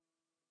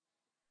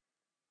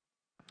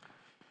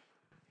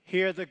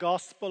Hear the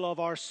gospel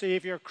of our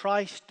Saviour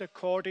Christ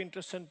according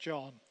to St.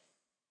 John.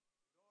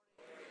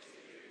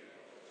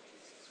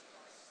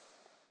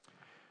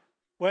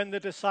 When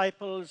the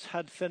disciples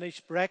had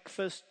finished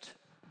breakfast,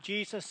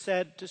 Jesus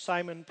said to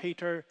Simon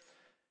Peter,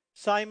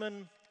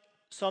 "Simon,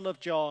 son of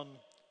John,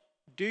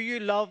 do you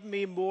love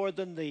me more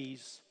than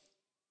these?"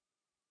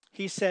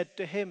 He said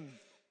to him,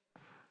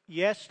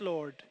 "Yes,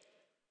 Lord,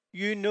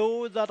 you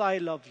know that I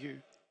love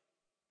you."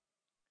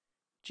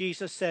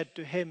 Jesus said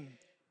to him,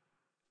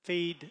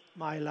 "Feed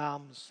my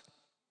lambs."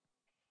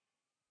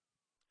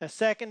 A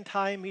second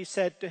time he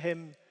said to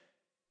him,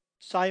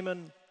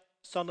 "Simon,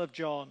 son of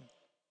John,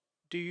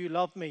 do you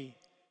love me?"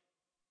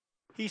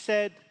 He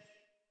said,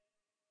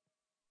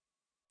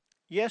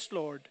 "Yes,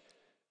 Lord,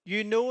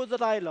 you know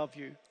that I love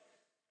you."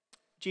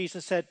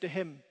 Jesus said to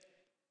him,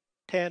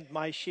 "Tend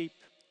my sheep."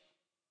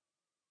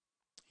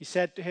 He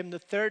said to him the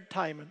third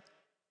time,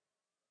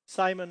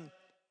 "Simon,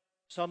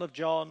 son of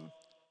John,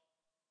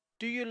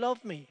 do you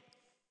love me?"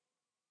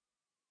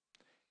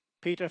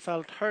 Peter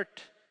felt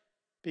hurt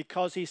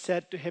because he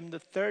said to him the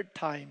third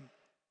time,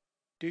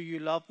 "Do you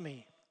love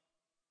me?"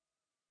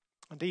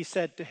 And he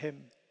said to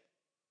him,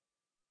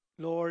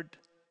 "Lord,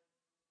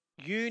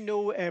 you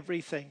know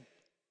everything.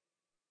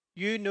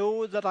 You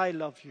know that I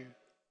love you."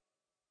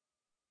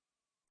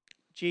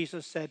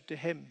 Jesus said to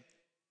him,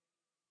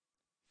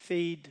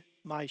 "Feed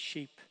my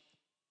sheep."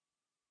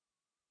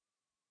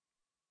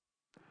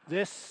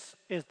 This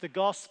is the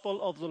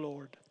gospel of the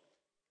Lord.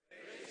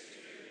 Praise to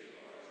you,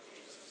 Lord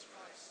Jesus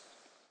Christ.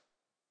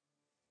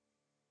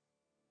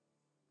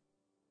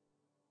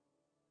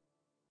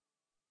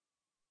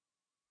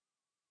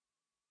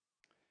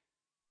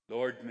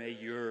 Lord, may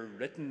your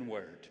written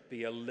word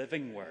be a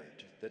living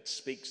word that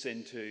speaks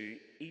into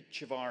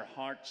each of our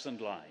hearts and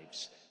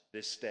lives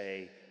this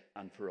day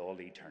and for all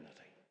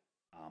eternity.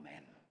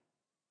 Amen.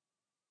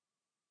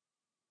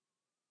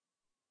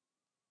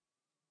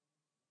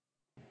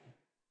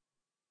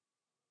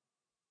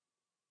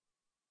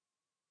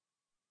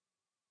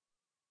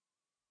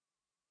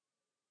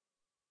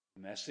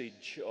 The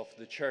message of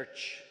the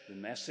church, the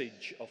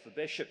message of the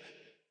bishop,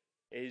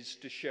 is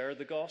to share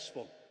the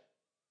gospel.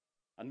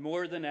 And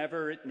more than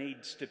ever, it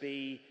needs to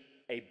be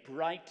a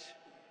bright,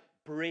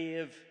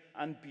 brave,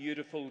 and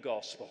beautiful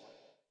gospel.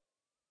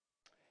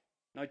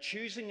 Now,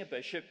 choosing a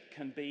bishop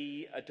can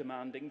be a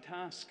demanding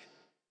task.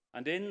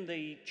 And in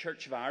the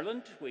Church of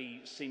Ireland,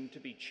 we seem to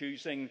be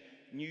choosing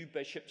new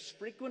bishops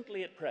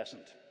frequently at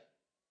present.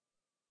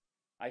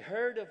 I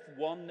heard of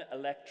one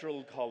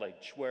electoral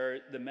college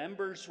where the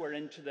members were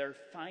into their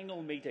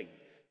final meeting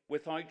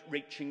without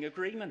reaching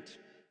agreement.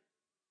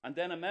 And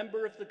then a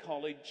member of the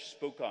college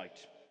spoke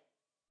out.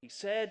 He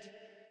said,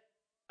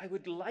 "I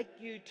would like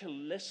you to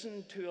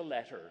listen to a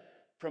letter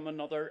from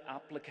another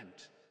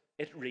applicant.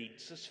 It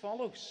reads as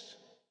follows.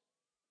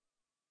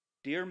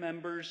 Dear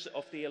members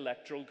of the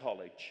Electoral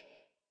College,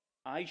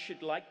 I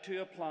should like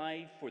to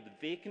apply for the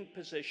vacant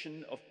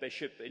position of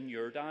bishop in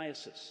your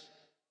diocese.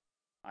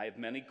 I have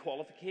many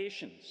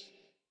qualifications.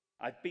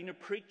 I've been a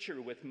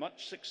preacher with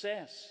much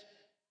success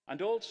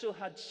and also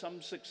had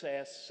some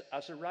success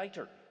as a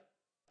writer.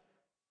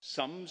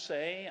 Some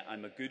say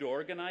I'm a good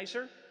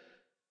organizer.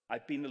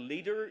 I've been a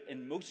leader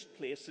in most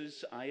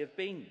places I have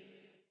been.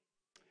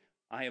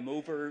 I am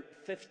over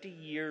 50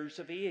 years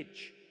of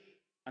age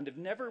and have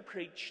never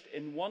preached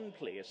in one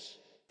place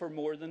for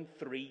more than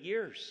 3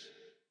 years.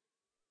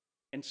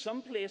 In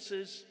some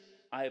places,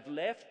 I have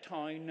left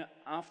town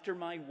after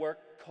my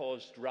work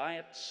caused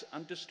riots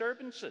and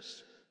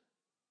disturbances.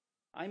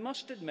 I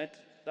must admit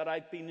that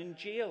I've been in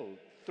jail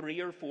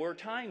 3 or 4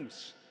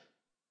 times,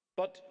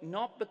 but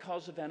not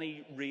because of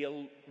any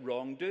real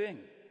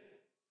wrongdoing.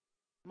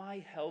 My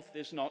health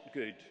is not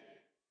good,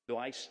 though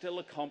I still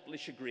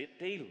accomplish a great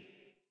deal.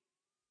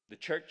 The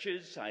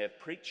churches I have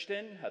preached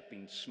in have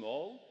been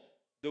small,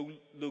 though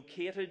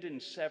located in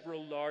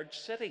several large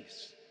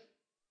cities.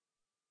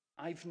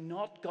 I've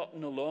not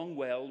gotten along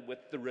well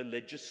with the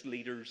religious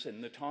leaders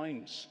in the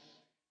towns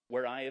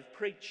where I have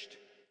preached.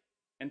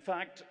 In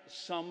fact,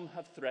 some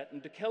have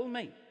threatened to kill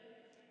me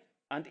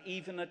and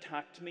even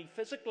attacked me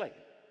physically.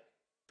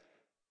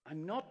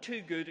 I'm not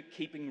too good at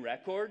keeping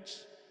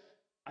records.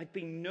 I've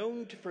been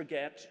known to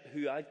forget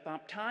who I've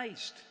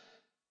baptized.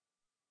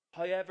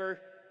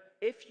 However,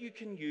 if you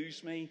can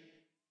use me,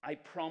 I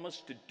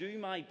promise to do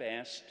my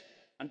best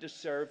and to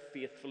serve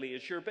faithfully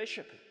as your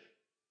bishop."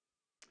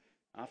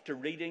 After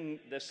reading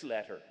this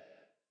letter,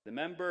 the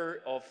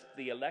member of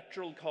the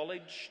Electoral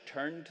College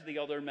turned to the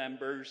other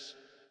members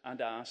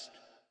and asked,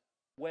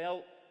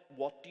 "Well,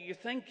 what do you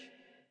think?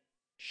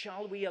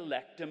 Shall we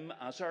elect him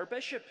as our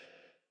bishop?"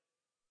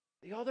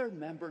 The other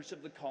members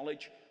of the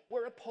college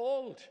were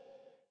appalled.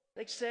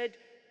 They said,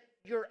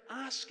 "You're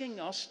asking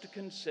us to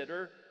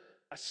consider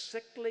a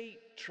sickly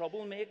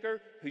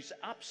troublemaker who's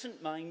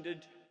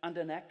absent-minded and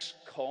an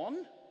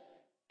ex-con?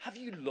 Have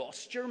you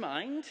lost your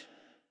mind?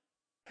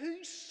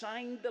 Who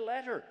signed the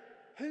letter?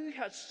 Who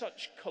has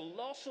such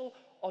colossal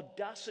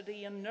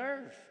audacity and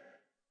nerve?"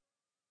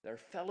 Their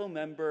fellow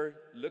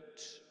member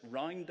looked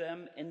round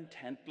them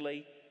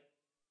intently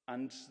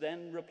and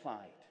then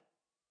replied,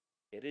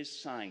 "It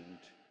is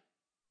signed,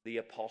 the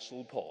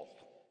Apostle Paul."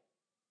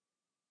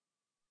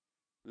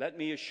 Let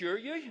me assure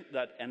you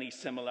that any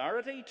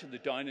similarity to the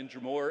Down and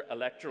Dromore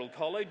Electoral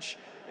College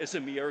is a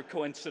mere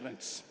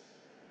coincidence.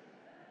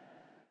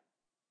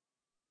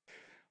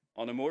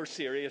 On a more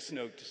serious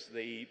note,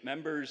 the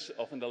members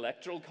of an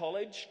electoral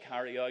college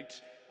carry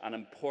out an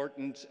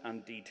important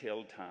and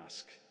detailed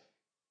task.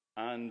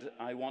 And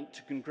I want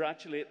to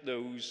congratulate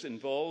those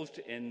involved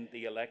in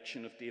the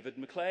election of David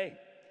Maclay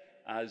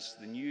as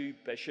the new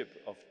Bishop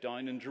of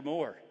Down and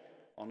Dromore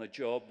on a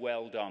job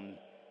well done.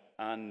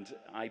 And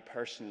I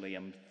personally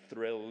am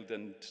thrilled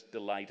and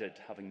delighted,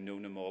 having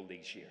known him all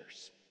these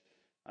years.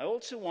 I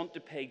also want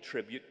to pay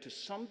tribute to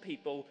some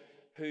people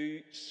who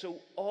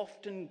so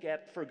often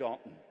get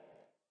forgotten: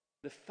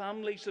 the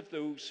families of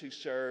those who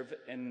serve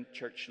in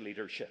church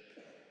leadership.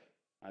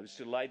 I was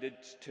delighted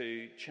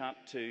to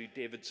chat to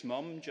David's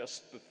mum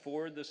just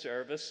before the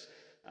service,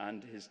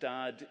 and his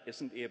dad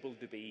isn't able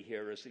to be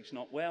here as he's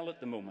not well at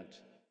the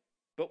moment.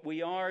 But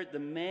we are the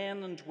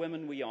men and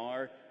women we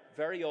are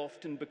very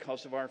often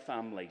because of our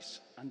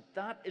families, and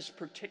that is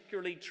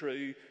particularly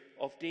true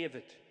of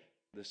David,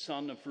 the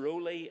son of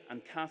Rowley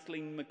and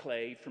Kathleen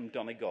Maclay from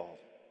Donegal.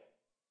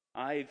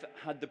 I've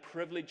had the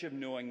privilege of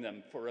knowing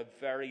them for a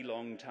very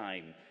long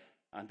time,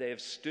 and they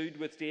have stood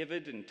with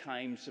David in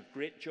times of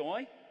great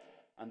joy,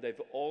 and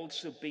they've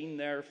also been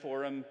there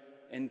for him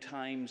in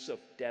times of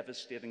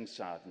devastating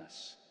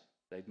sadness.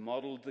 They've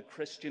modelled the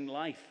Christian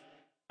life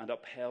and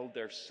upheld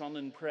their son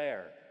in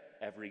prayer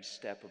every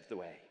step of the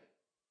way.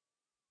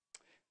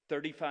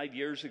 35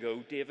 years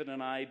ago, David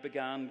and I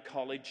began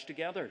college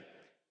together,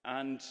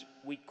 and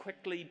we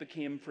quickly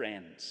became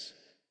friends.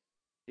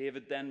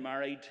 David then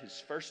married his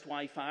first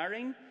wife,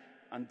 Irene,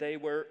 and they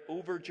were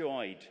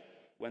overjoyed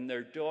when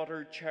their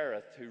daughter,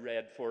 Cherith, who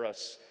read for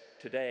us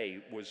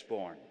today, was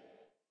born.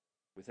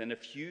 Within a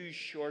few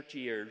short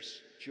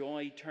years,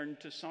 joy turned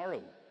to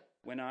sorrow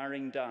when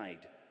Irene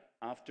died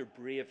after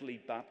bravely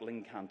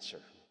battling cancer.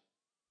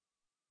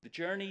 The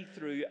journey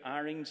through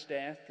Irene's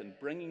death and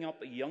bringing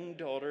up a young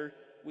daughter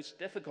was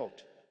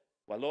difficult,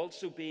 while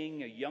also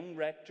being a young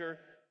rector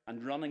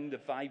and running the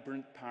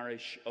vibrant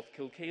parish of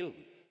Kilkeel.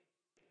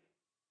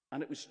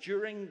 And it was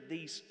during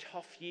these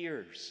tough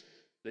years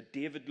that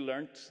David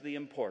learnt the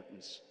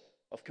importance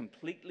of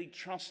completely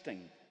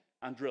trusting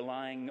and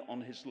relying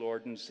on his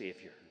Lord and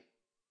Saviour.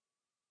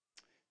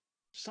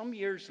 Some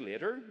years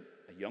later,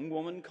 a young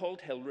woman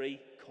called Hilary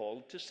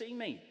called to see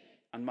me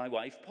and my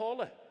wife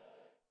Paula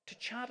to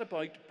chat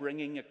about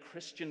bringing a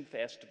Christian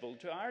festival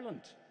to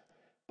Ireland.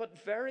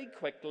 But very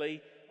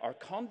quickly, our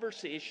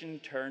conversation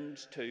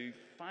turned to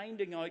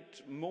finding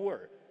out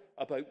more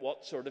about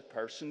what sort of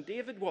person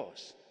David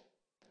was.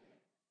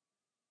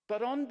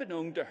 But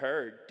unbeknown to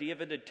her,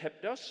 David had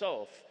tipped us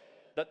off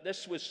that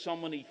this was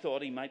someone he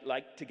thought he might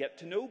like to get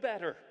to know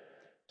better.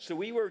 So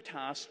we were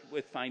tasked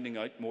with finding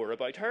out more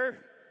about her.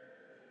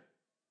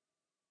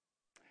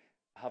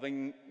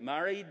 Having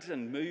married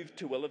and moved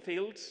to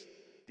Willowfields,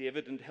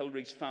 David and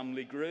Hilary's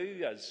family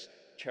grew as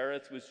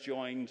Cherith was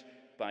joined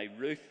by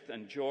Ruth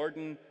and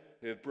Jordan,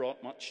 who have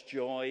brought much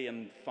joy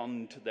and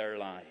fun to their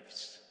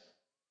lives.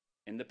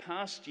 In the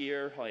past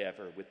year,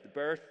 however, with the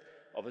birth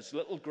of his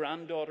little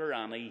granddaughter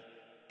Annie,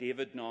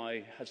 David now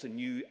has a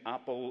new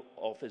apple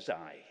of his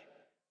eye.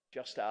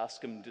 Just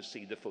ask him to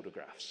see the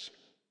photographs.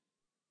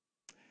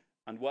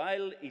 And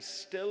while he's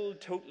still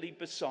totally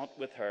besought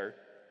with her,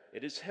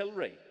 it is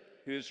Hilary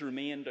who has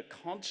remained a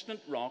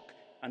constant rock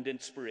and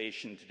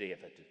inspiration to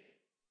David.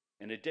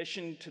 In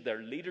addition to their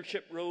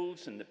leadership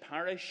roles in the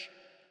parish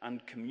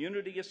and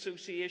community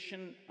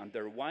association and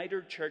their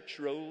wider church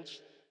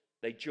roles,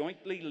 they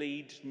jointly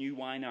lead New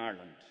Wine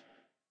Ireland,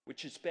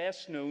 which is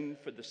best known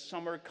for the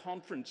summer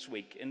conference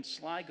week in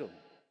Sligo,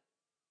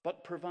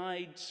 but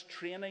provides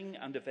training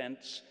and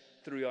events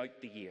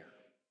throughout the year.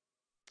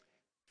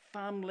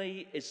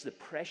 Family is the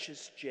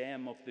precious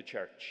gem of the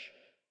church.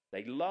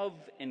 They love,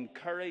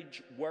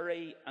 encourage,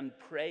 worry, and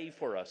pray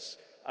for us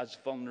as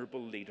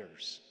vulnerable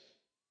leaders.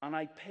 And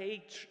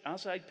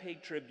as I pay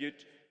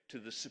tribute to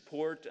the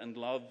support and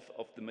love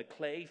of the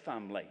Maclay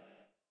family,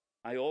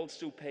 I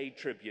also pay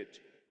tribute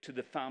to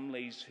the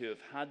families who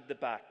have had the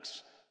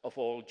backs of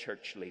all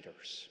church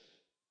leaders.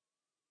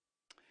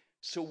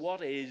 So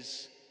what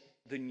is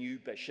the new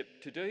bishop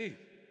to do?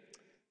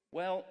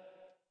 Well,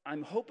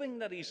 I'm hoping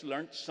that he's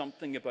learnt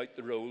something about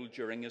the role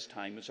during his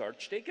time as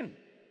archdeacon.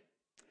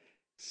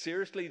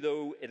 Seriously,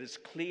 though, it is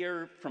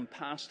clear from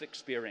past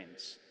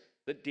experience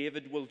that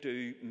David will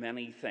do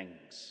many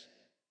things.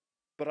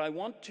 But I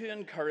want to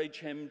encourage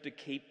him to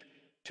keep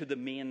to the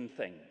main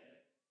thing,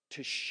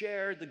 to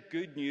share the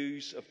good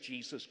news of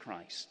Jesus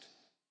Christ.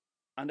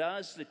 And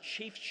as the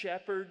chief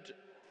shepherd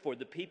for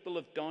the people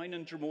of Down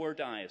and Dromore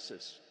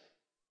Diocese,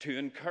 to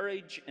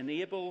encourage,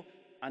 enable,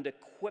 and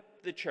equip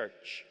the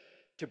church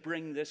to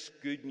bring this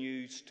good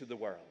news to the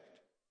world.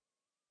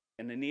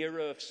 In an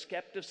era of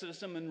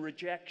skepticism and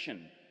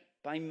rejection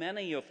by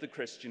many of the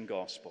Christian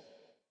gospel,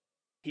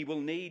 he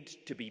will need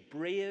to be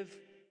brave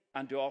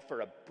and to offer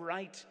a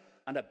bright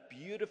and a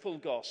beautiful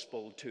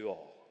gospel to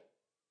all.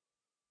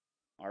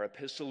 Our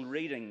epistle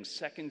reading,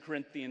 2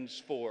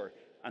 Corinthians 4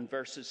 and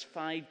verses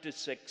 5 to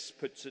 6,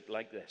 puts it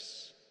like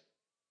this.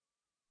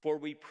 For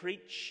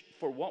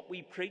what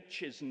we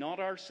preach is not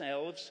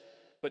ourselves,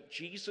 but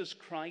Jesus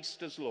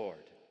Christ as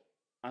Lord,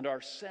 and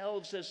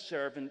ourselves as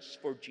servants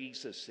for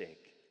Jesus'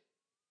 sake.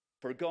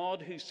 For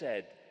God, who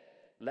said,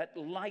 "Let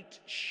light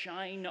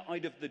shine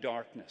out of the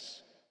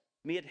darkness,"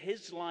 made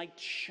his light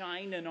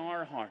shine in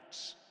our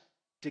hearts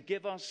to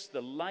give us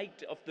the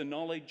light of the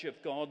knowledge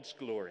of God's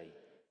glory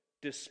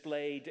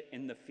displayed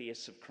in the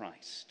face of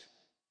Christ.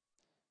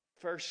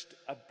 First,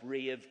 a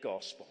brave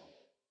gospel.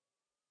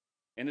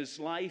 In his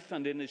life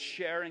and in his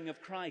sharing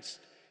of Christ,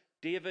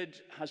 David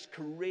has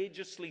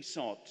courageously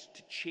sought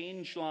to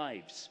change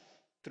lives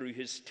through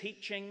his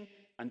teaching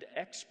and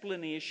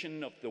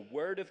explanation of the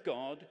Word of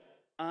God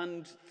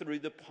and through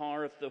the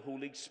power of the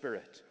Holy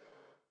Spirit.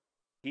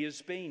 He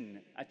has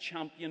been a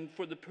champion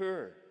for the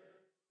poor.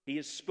 He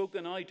has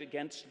spoken out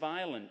against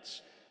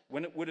violence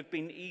when it would have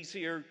been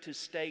easier to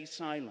stay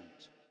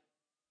silent.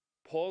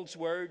 Paul's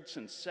words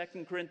in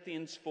 2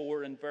 Corinthians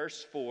 4 and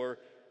verse 4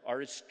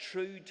 are as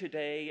true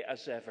today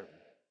as ever.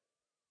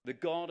 The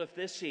God of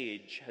this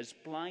age has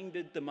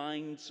blinded the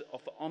minds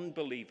of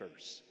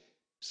unbelievers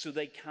so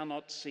they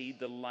cannot see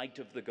the light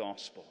of the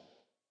gospel.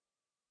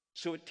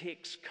 So it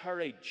takes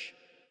courage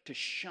to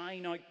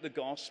shine out the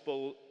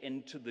gospel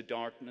into the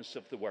darkness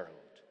of the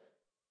world.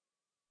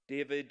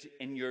 David,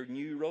 in your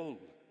new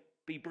role,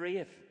 be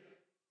brave.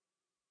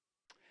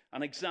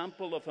 An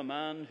example of a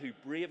man who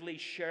bravely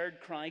shared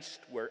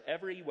Christ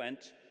wherever he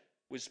went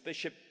was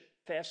Bishop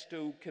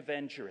Festo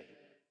Kavengere.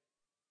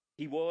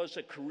 He was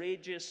a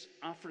courageous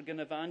African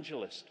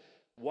evangelist,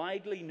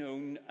 widely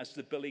known as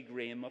the Billy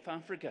Graham of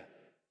Africa.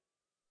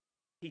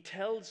 He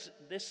tells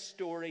this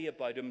story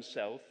about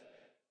himself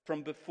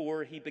from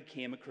before he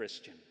became a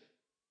Christian.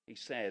 He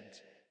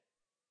said,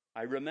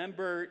 "I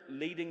remember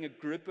leading a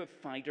group of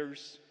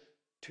fighters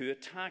to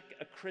attack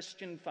a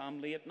Christian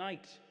family at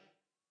night.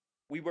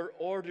 We were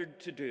ordered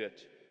to do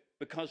it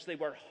because they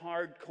were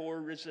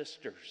hardcore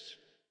resistors.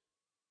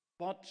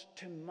 But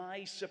to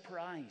my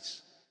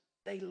surprise,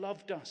 they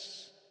loved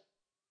us."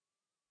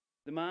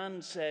 The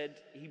man said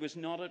he was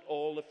not at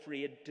all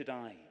afraid to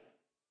die,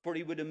 for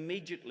he would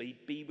immediately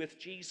be with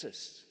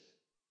Jesus.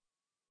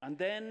 And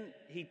then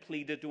he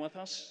pleaded with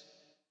us,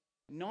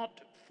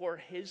 not for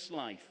his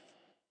life,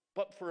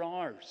 but for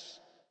ours,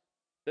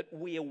 that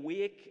we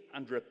awake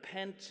and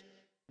repent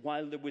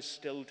while there was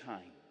still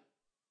time.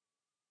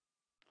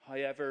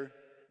 However,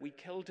 we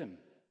killed him,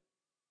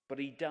 but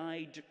he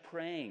died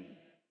praying,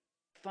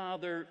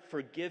 "Father,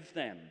 forgive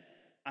them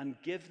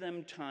and give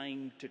them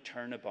time to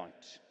turn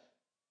about."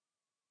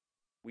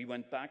 We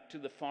went back to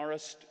the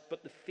forest,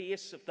 but the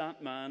face of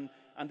that man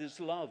and his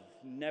love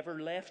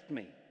never left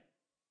me.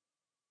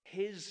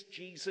 His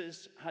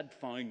Jesus had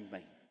found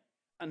me,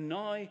 and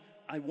now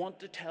I want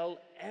to tell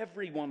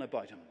everyone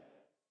about him.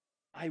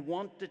 I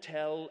want to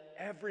tell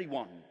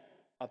everyone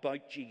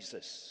about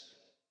Jesus.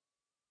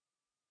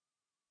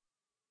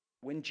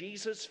 When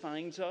Jesus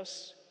finds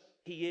us,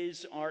 he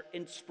is our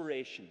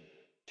inspiration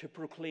to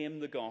proclaim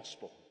the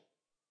gospel.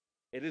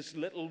 It is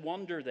little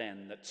wonder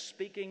then that,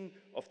 speaking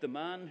of the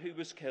man who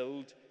was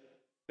killed,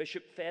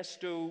 Bishop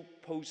Festo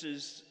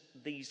poses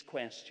these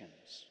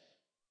questions.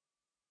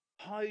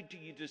 How do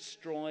you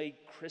destroy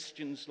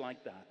Christians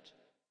like that?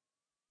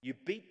 You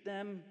beat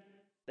them,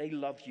 they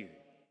love you.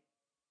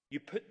 You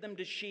put them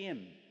to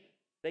shame,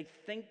 they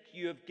think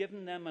you have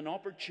given them an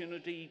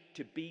opportunity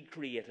to be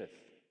creative.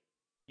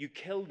 You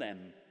kill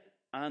them,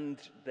 and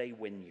they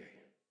win you.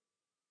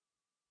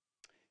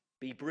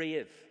 Be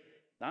brave.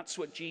 That's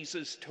what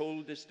Jesus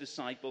told his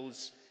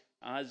disciples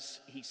as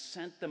he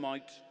sent them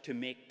out to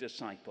make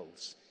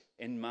disciples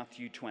in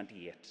Matthew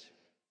 28.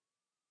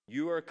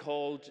 You are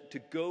called to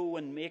go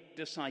and make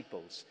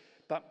disciples,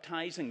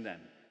 baptizing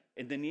them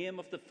in the name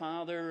of the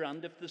Father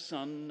and of the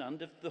Son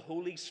and of the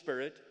Holy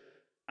Spirit,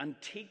 and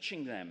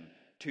teaching them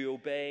to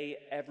obey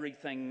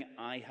everything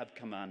I have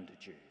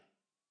commanded you.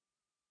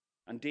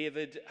 And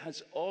David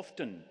has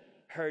often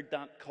heard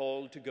that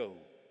call to go,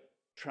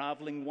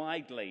 traveling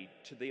widely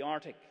to the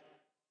Arctic,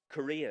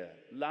 Korea,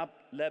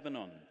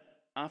 Lebanon,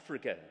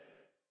 Africa,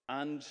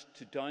 and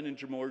to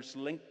Down-in-Dramore's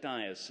linked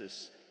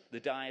diocese, the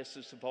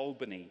Diocese of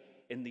Albany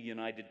in the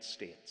United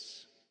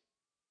States.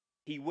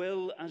 He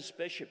will, as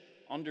bishop,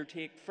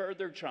 undertake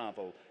further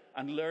travel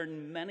and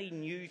learn many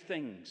new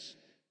things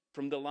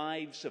from the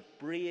lives of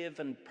brave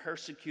and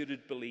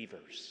persecuted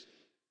believers.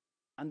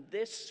 And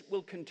this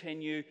will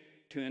continue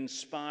to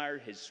inspire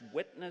his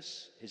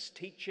witness, his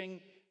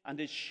teaching, and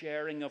his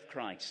sharing of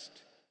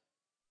Christ.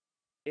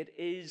 It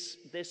is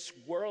this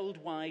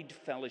worldwide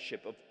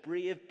fellowship of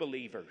brave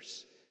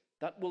believers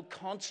that will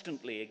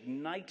constantly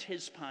ignite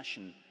his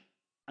passion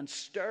and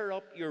stir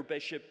up your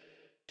bishop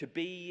to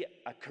be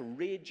a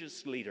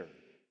courageous leader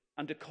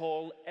and to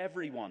call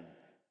everyone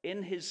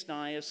in his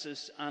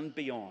diocese and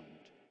beyond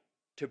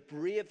to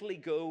bravely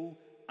go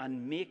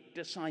and make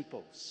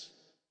disciples.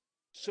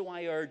 So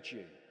I urge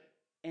you,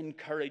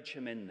 encourage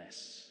him in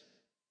this.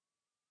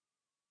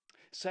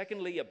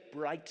 Secondly, a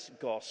bright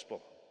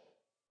gospel.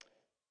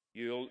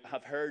 You'll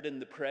have heard in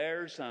the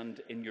prayers and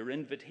in your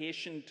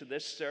invitation to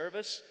this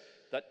service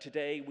that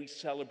today we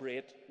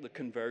celebrate the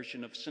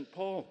conversion of St.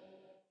 Paul.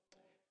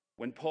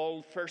 When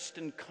Paul first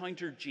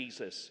encountered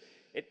Jesus,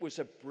 it was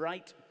a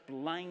bright,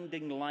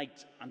 blinding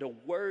light and a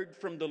word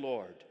from the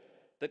Lord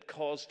that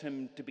caused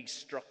him to be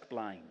struck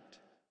blind.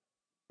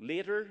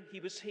 Later, he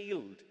was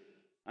healed,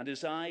 and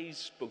his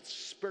eyes, both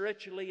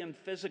spiritually and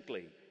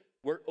physically,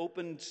 were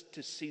opened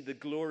to see the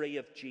glory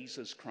of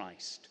Jesus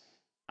Christ.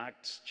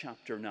 Acts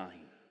chapter 9.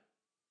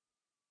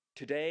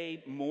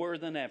 Today, more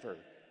than ever,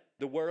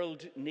 the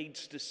world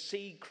needs to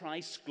see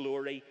Christ's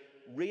glory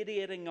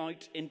radiating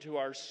out into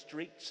our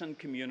streets and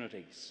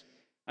communities,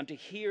 and to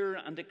hear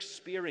and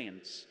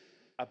experience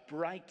a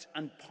bright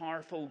and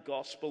powerful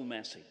gospel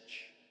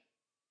message.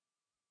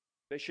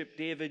 Bishop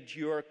David,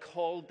 you are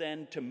called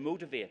then to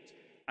motivate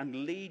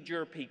and lead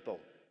your people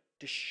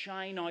to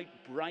shine out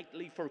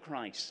brightly for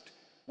Christ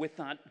with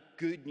that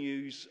good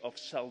news of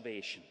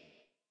salvation.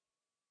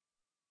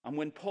 And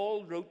when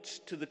Paul wrote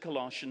to the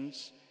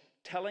Colossians,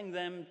 telling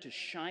them to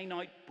shine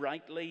out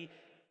brightly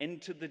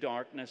into the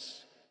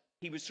darkness,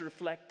 he was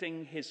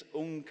reflecting his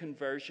own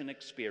conversion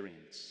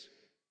experience.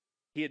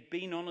 He had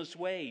been on his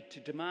way to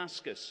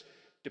Damascus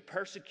to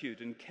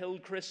persecute and kill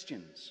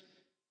Christians,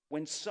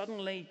 when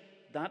suddenly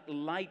that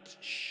light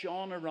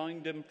shone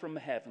around him from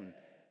heaven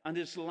and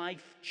his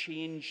life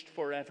changed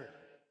forever.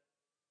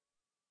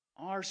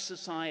 Our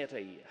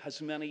society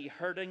has many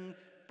hurting,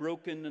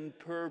 broken and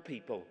poor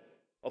people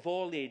of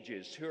all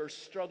ages who are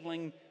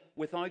struggling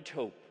without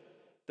hope.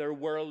 Their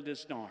world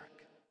is dark.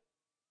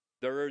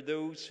 There are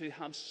those who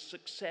have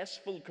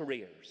successful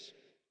careers,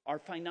 are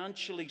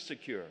financially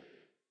secure,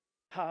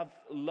 have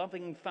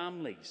loving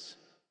families,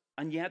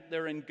 and yet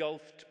they're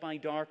engulfed by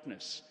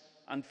darkness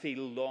and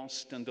feel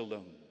lost and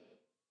alone.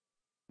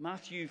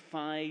 Matthew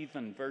 5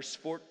 and verse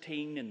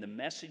 14 in the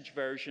Message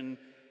version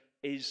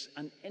is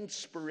an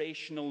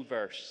inspirational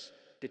verse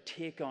to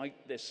take out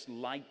this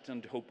light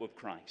and hope of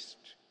Christ.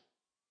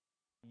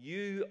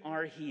 You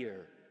are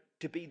here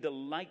to be the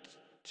light,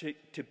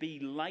 to be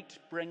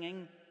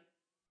light-bringing.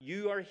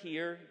 You are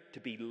here to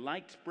be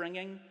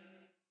light-bringing,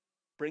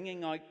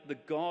 bringing out the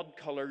God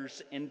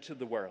colours into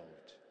the world.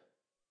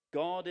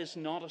 God is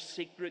not a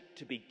secret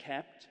to be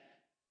kept.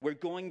 We're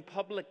going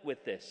public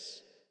with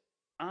this,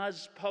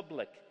 as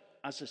public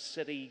as a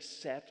city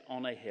set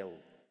on a hill.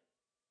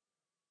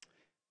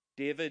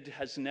 David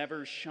has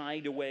never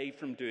shied away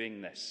from doing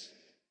this.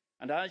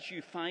 And as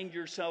you find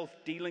yourself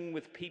dealing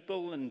with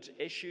people and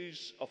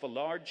issues of a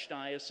large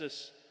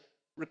diocese,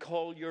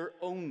 recall your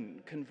own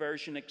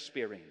conversion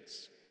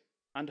experience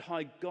and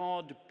how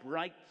God's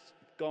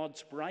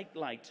bright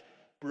light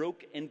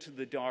broke into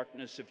the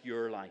darkness of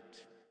your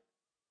light,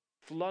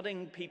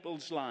 flooding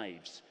people's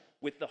lives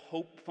with the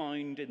hope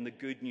found in the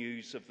good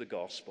news of the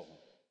gospel,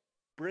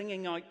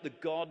 bringing out the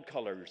God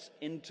colours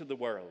into the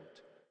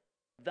world.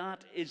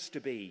 That is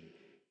to be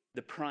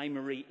the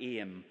primary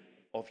aim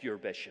of your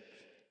bishop.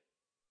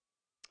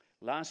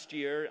 Last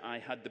year, I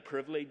had the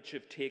privilege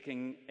of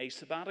taking a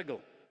sabbatical,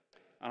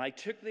 and I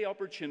took the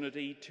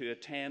opportunity to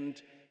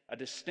attend a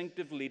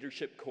distinctive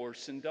leadership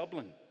course in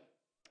Dublin.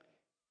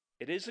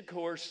 It is a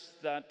course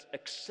that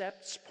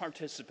accepts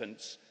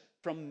participants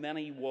from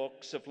many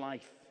walks of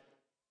life.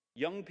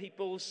 Young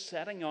people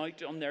setting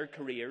out on their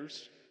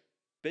careers,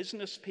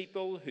 business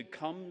people who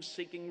come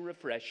seeking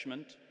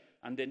refreshment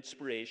and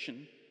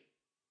inspiration,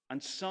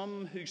 and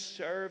some who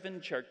serve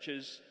in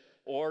churches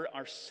or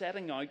are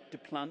setting out to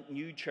plant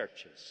new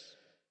churches.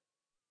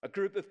 A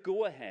group of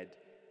go-ahead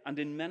and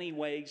in many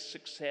ways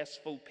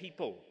successful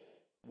people,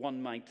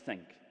 one might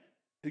think,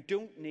 who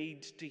don't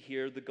need to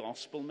hear the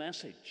gospel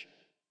message,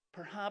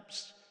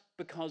 perhaps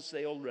because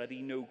they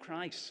already know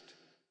Christ.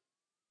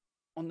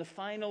 On the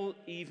final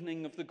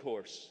evening of the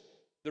course,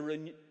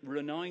 the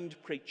renowned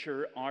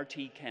preacher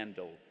R.T.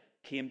 Kendall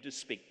came to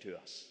speak to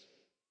us.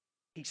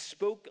 He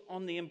spoke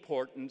on the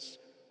importance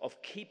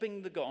of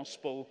keeping the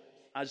gospel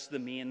as the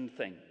main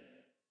thing.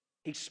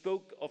 He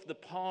spoke of the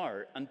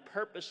power and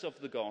purpose of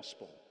the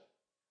gospel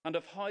and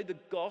of how the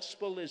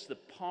gospel is the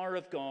power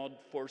of God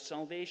for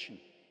salvation.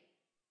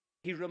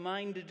 He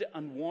reminded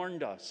and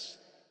warned us,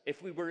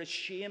 if we were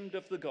ashamed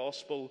of the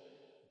gospel,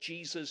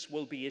 Jesus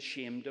will be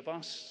ashamed of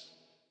us.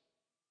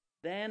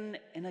 Then,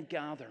 in a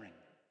gathering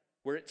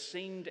where it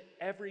seemed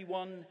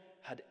everyone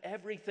had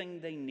everything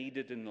they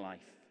needed in life,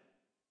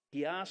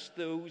 he asked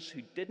those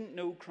who didn't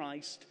know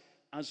Christ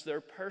as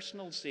their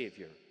personal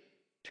Saviour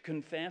to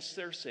confess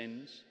their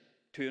sins,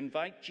 to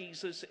invite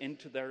Jesus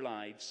into their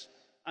lives,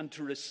 and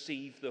to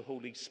receive the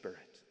Holy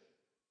Spirit.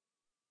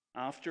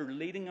 After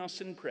leading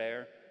us in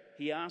prayer,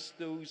 he asked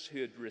those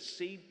who had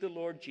received the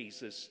Lord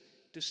Jesus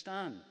to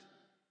stand,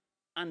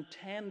 and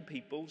 10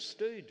 people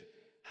stood,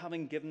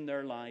 having given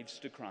their lives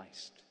to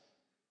Christ.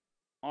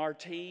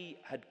 RT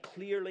had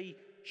clearly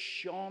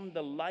shone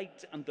the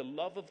light and the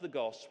love of the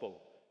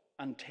gospel,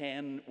 and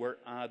 10 were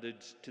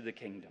added to the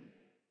kingdom.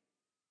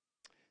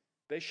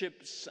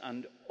 Bishops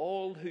and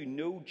all who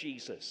know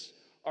Jesus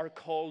are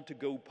called to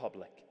go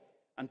public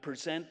and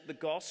present the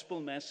gospel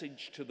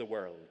message to the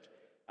world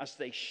as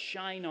they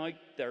shine out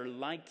their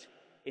light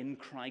in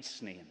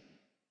Christ's name.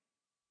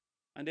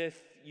 And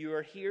if you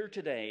are here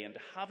today and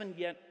haven't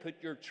yet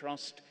put your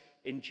trust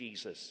in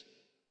Jesus,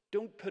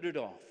 don't put it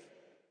off.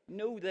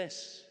 Know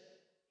this: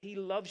 he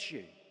loves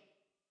you.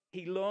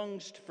 He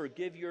longs to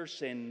forgive your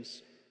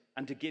sins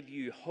and to give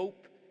you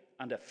hope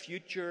and a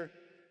future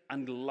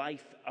and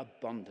life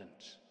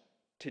abundant.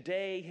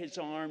 Today, his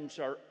arms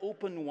are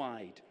open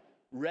wide,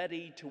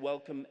 ready to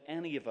welcome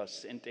any of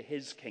us into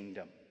his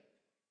kingdom.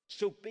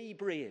 So be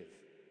brave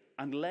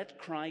and let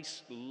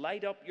Christ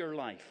light up your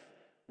life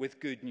with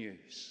good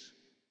news.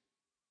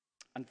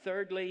 And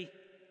thirdly,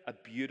 a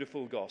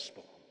beautiful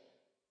gospel.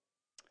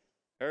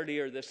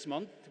 Earlier this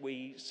month,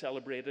 we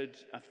celebrated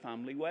a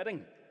family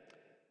wedding.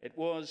 It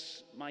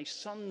was my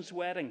son's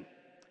wedding.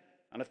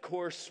 And of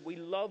course, we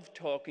love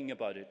talking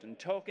about it and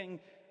talking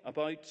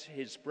about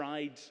his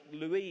bride,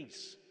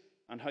 Louise,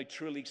 and how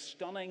truly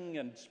stunning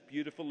and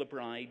beautiful a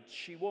bride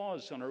she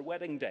was on her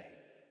wedding day.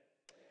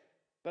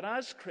 But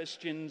as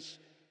Christians,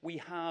 we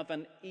have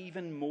an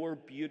even more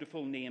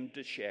beautiful name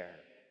to share.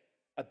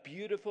 A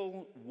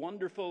beautiful,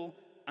 wonderful,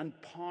 and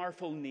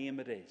powerful name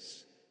it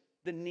is.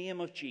 The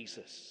name of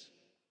Jesus.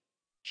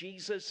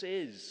 Jesus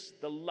is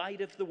the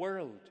light of the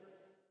world.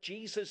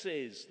 Jesus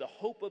is the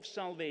hope of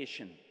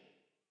salvation,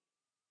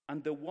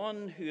 and the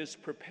one who has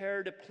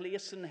prepared a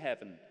place in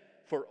heaven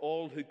for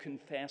all who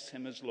confess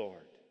him as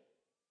Lord.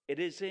 It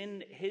is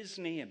in his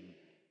name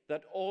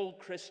that all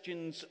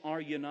Christians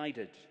are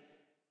united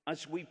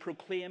as we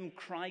proclaim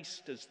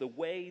Christ as the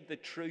way, the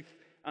truth,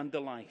 and the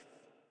life.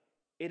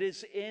 It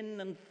is in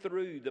and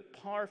through the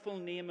powerful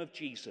name of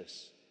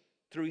Jesus,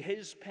 through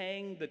his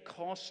paying the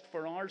cost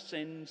for our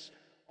sins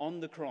on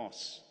the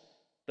cross,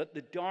 that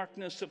the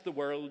darkness of the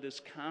world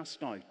is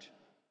cast out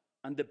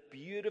and the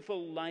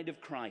beautiful light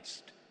of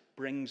Christ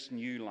brings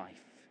new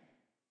life.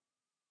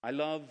 I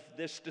love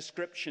this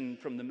description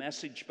from the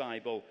Message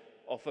Bible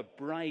of a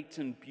bright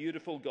and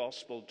beautiful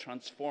gospel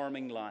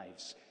transforming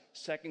lives.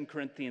 2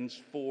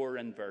 Corinthians 4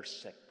 and verse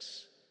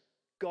 6.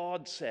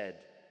 God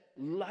said,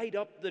 "Light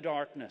up the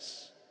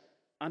darkness,"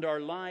 and our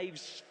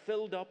lives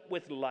filled up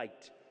with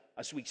light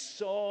as we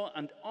saw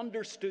and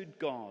understood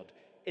God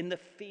in the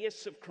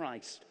face of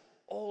Christ,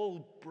 all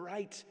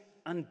bright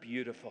and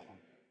beautiful.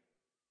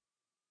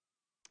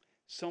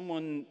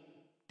 Someone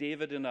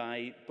David and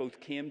I both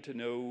came to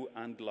know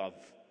and love,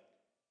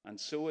 and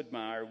so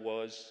admire,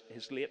 was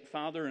his late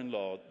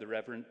father-in-law, the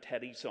Reverend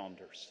Teddy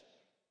Saunders.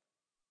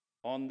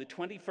 On the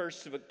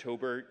 21st of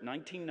October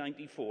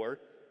 1994,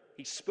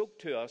 he spoke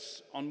to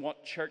us on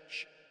what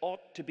church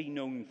ought to be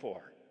known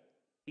for.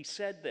 He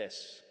said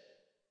this: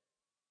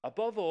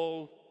 "Above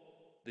all,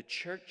 the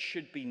church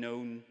should be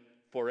known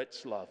for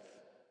its love."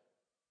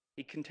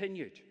 He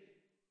continued,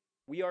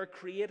 "We are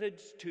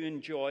created to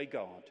enjoy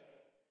God.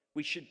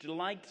 We should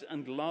delight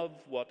and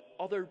love what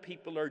other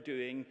people are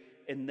doing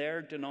in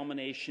their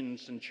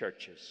denominations and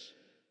churches.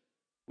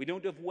 We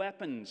don't have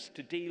weapons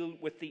to deal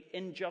with the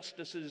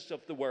injustices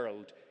of the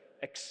world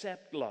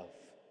except love.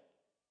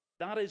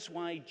 That is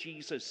why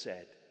Jesus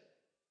said,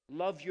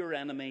 'Love your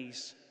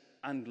enemies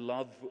and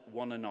love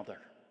one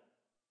another.'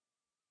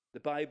 The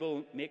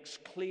Bible makes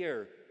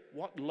clear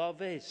what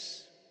love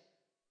is.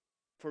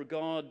 For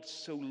God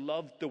so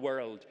loved the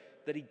world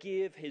that he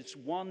gave his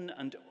one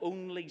and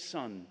only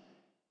Son,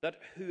 that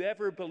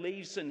whoever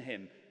believes in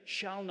him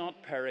shall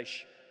not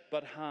perish,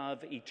 but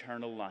have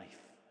eternal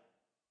life."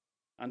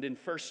 And in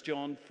 1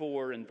 John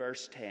 4 and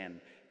verse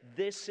 10,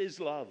 "This is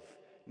love,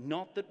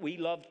 not that we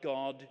loved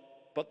God,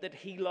 but that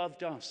he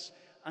loved us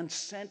and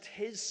sent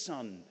his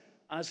Son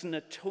as an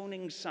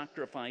atoning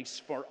sacrifice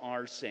for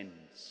our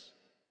sins."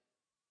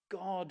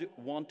 God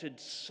wanted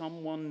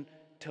someone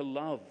to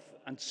love,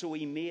 and so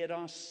he made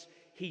us.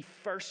 He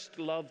first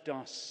loved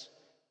us.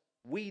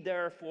 We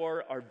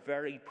therefore are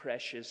very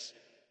precious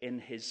in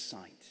his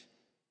sight.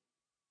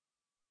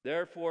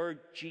 Therefore,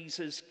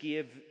 Jesus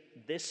gave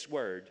this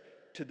word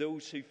to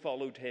those who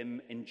followed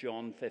him in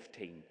John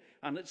 15,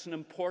 and it's an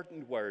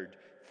important word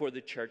for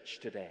the church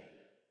today.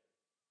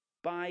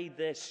 "By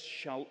this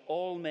shall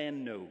all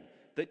men know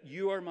that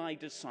you are my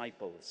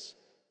disciples,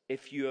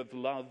 if you have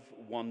love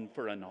one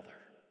for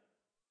another."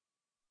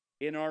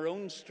 In our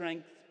own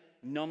strength,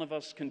 none of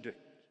us can do it.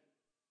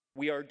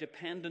 We are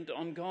dependent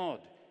on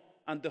God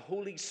and the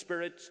Holy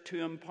Spirit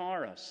to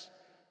empower us,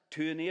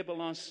 to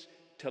enable us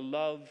to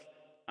love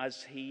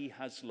as he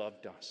has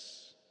loved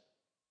us.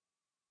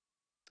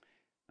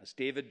 As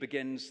David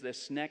begins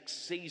this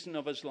next season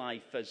of his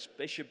life as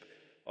Bishop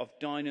of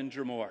Down and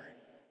Dromore,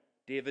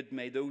 David,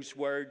 may those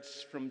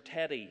words from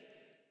Teddy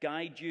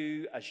guide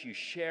you as you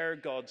share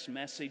God's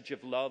message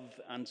of love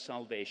and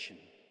salvation.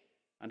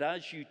 And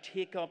as you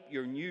take up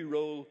your new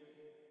role,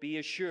 be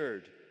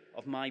assured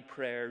of my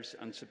prayers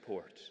and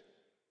support.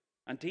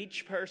 And to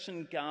each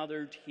person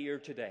gathered here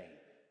today,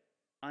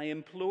 I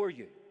implore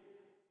you,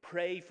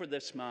 pray for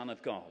this man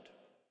of God.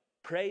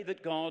 Pray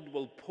that God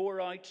will pour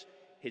out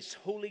his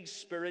Holy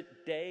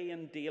Spirit day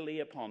and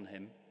daily upon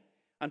him,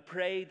 and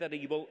pray that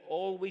he will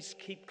always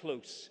keep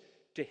close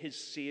to his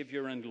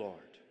Saviour and Lord.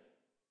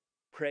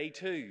 Pray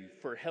too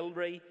for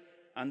Hilary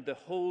and the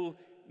whole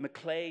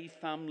Maclay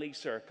family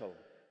circle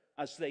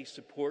as they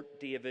support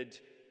David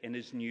in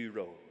his new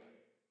role.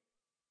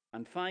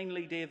 And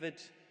finally,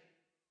 David,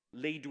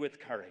 lead with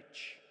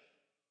courage.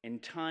 In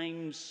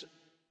times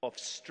of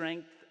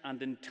strength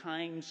and in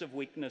times of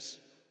weakness,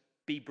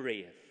 be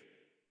brave.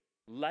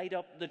 Light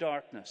up the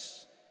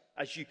darkness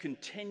as you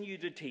continue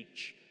to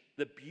teach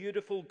the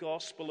beautiful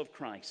gospel of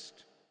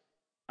Christ,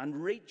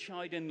 and reach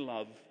out in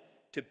love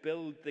to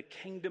build the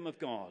kingdom of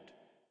God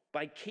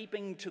by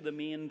keeping to the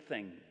main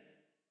thing,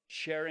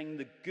 sharing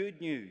the good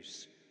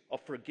news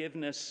of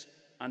forgiveness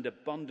and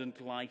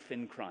abundant life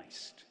in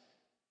Christ.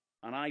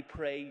 And I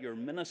pray your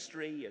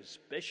ministry as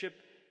bishop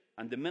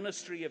and the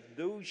ministry of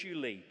those you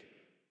lead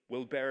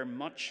will bear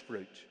much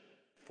fruit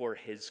for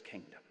his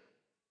kingdom.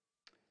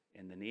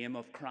 In the name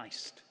of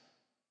Christ,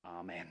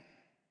 amen.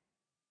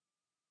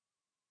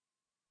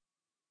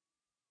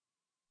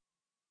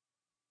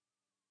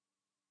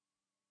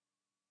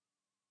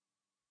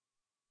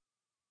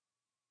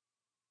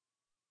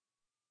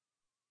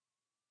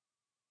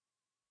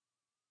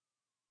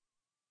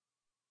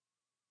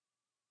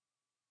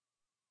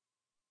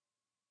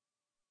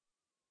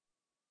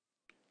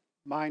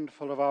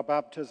 Mindful of our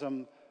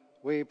baptism,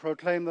 we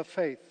proclaim the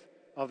faith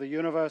of the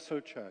universal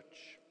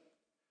church.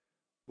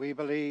 We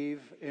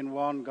believe in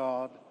one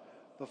God,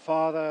 the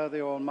Father,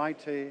 the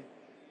Almighty,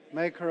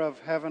 maker of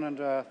heaven and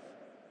earth,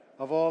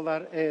 of all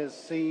that is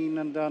seen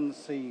and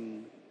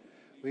unseen.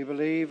 We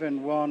believe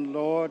in one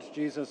Lord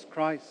Jesus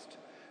Christ,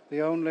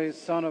 the only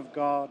Son of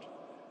God,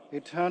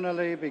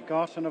 eternally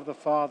begotten of the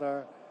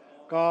Father,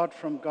 God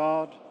from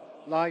God,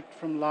 light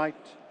from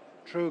light,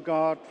 true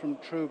God from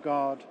true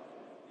God,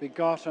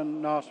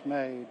 begotten, not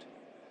made,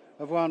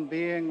 of one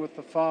being with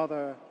the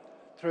Father.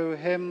 Through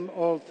him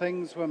all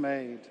things were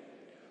made.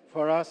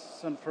 For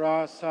us and for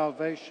our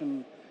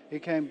salvation he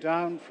came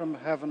down from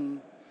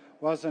heaven,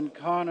 was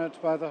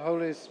incarnate by the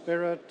Holy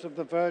Spirit of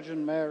the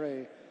Virgin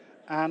Mary,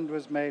 and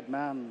was made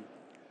man.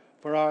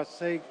 For our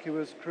sake he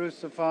was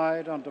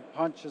crucified under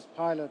Pontius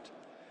Pilate.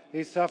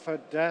 He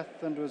suffered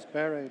death and was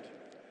buried.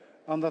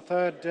 On the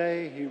third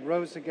day he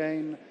rose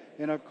again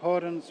in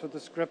accordance with the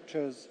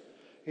Scriptures.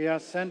 He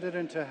ascended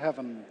into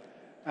heaven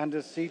and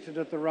is seated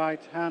at the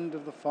right hand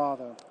of the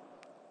Father.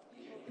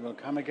 He will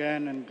come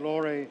again in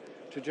glory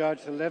to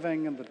judge the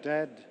living and the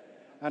dead,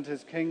 and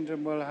his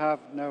kingdom will have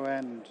no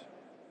end.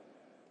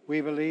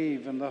 We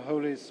believe in the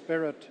Holy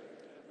Spirit,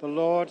 the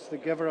Lord, the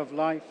giver of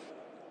life,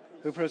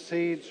 who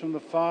proceeds from the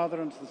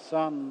Father and the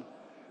Son,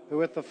 who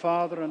with the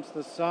Father and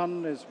the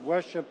Son is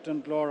worshipped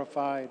and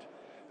glorified,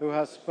 who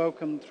has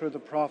spoken through the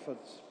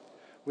prophets.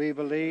 We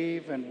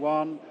believe in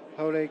one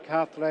holy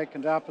Catholic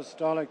and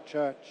Apostolic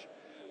Church.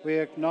 We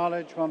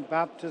acknowledge one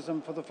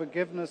baptism for the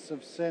forgiveness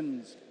of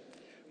sins.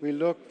 We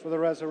look for the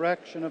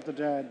resurrection of the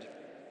dead,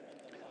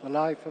 the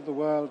life of the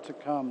world to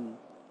come.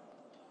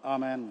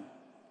 Amen.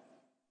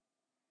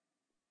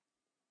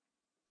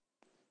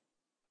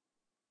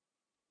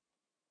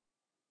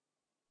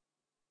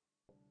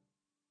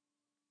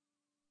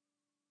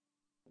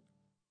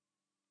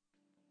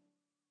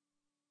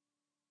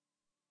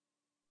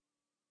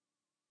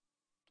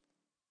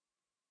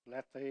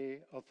 Let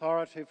the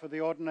authority for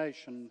the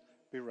ordination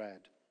be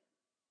read.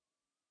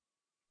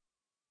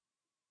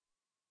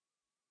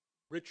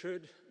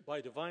 Richard, by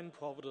divine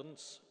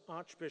providence,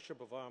 Archbishop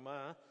of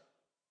Armagh,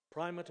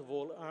 Primate of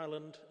all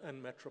Ireland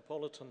and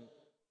Metropolitan.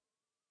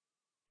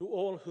 To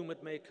all whom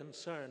it may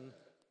concern,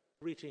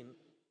 greeting.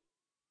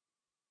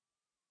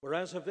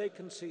 Whereas a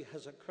vacancy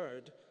has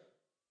occurred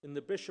in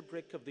the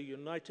bishopric of the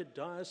United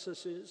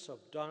Dioceses of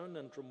Down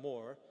and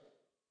Dromore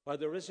by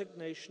the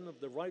resignation of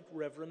the Right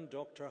Reverend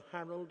Dr.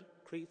 Harold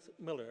Creeth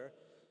Miller,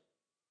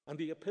 and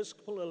the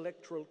Episcopal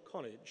Electoral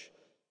College,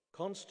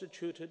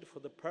 constituted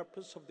for the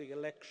purpose of the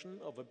election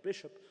of a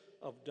bishop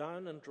of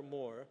Down and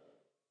Dromore,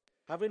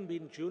 having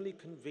been duly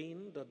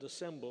convened and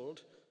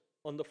assembled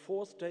on the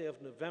 4th day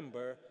of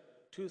November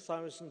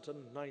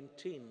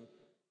 2019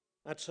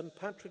 at St.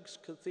 Patrick's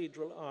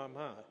Cathedral,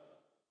 Armagh,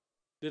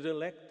 did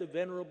elect the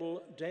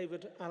Venerable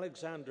David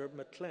Alexander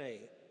Maclay,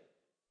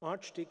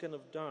 Archdeacon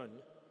of Down,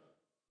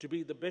 to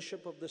be the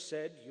bishop of the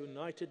said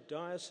United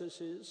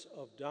Dioceses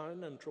of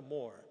Down and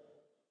Dromore,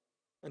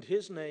 and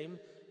his name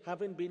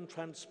having been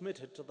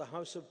transmitted to the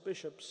House of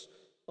Bishops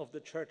of the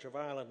Church of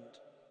Ireland.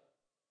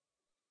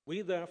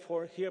 We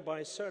therefore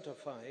hereby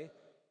certify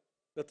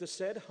that the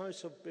said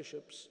House of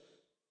Bishops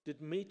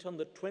did meet on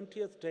the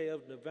 20th day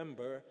of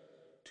November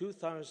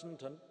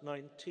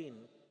 2019,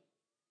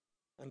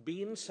 and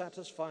being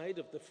satisfied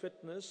of the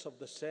fitness of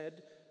the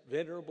said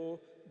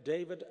Venerable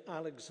David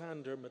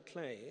Alexander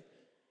Maclay,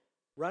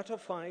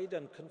 ratified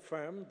and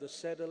confirmed the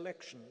said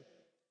election,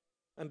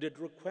 and did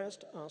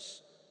request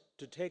us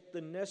to take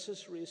the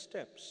necessary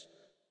steps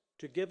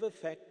to give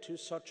effect to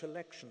such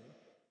election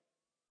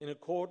in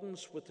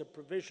accordance with the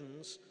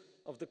provisions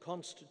of the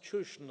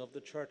Constitution of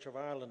the Church of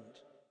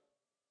Ireland.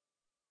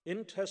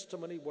 In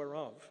testimony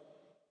whereof,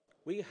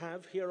 we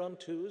have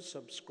hereunto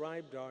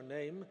subscribed our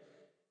name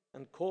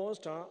and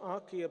caused our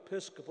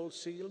archiepiscopal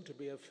seal to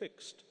be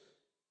affixed,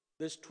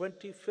 this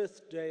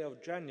 25th day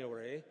of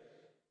January,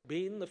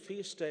 being the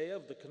feast day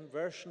of the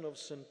conversion of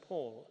St.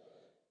 Paul,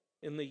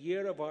 in the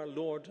year of our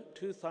Lord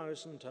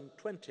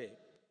 2020,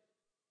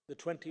 the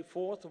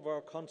 24th of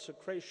our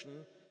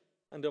consecration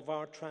and of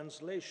our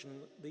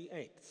translation the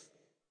 8th.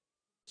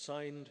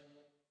 Signed,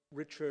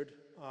 Richard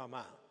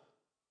Armagh.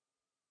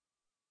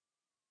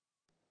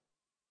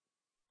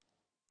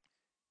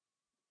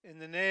 In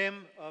the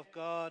name of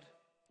God,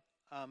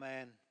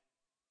 Amen.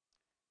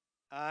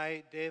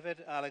 I,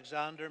 David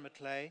Alexander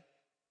Maclay,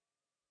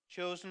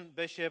 chosen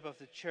Bishop of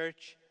the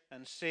Church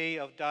and See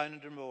of Down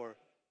Under Moor,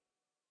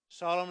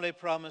 solemnly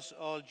promise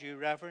all due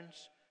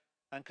reverence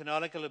and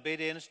canonical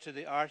obedience to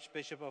the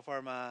Archbishop of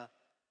Armagh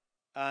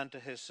and to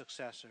his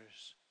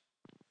successors.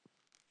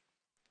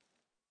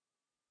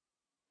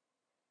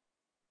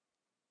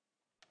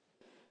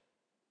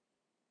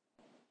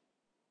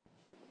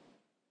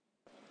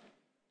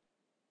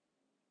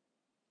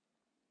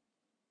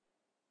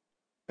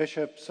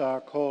 Bishops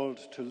are called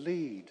to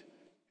lead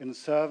in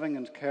serving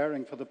and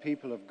caring for the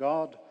people of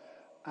God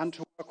and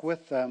to work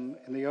with them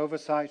in the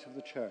oversight of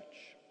the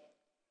Church.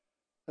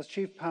 As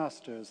chief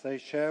pastors, they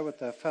share with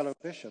their fellow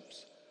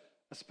bishops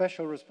a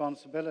special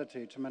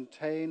responsibility to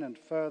maintain and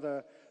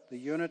further the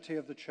unity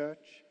of the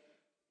Church,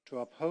 to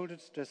uphold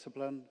its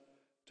discipline,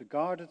 to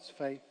guard its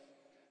faith,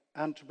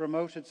 and to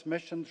promote its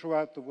mission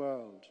throughout the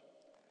world.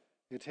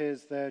 It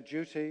is their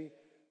duty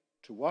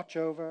to watch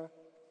over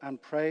and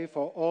pray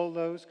for all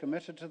those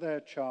committed to their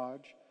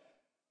charge,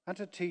 and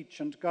to teach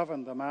and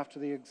govern them after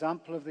the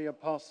example of the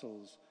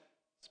apostles,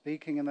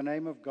 speaking in the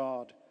name of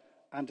God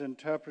and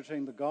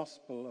interpreting the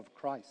gospel of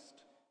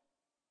Christ.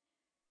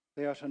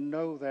 They are to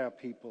know their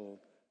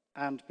people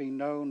and be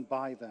known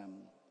by them.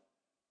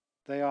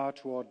 They are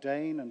to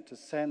ordain and to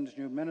send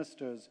new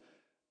ministers,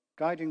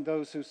 guiding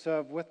those who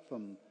serve with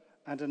them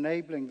and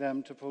enabling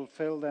them to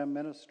fulfill their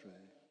ministry.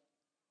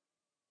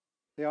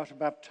 They are to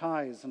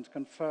baptize and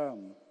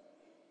confirm,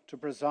 to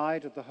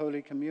preside at the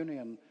Holy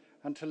Communion,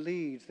 and to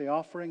lead the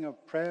offering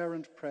of prayer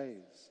and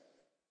praise.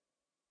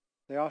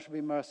 They are to be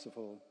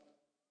merciful,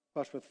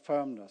 but with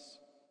firmness,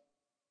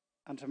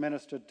 and to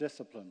minister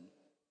discipline,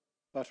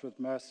 but with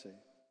mercy.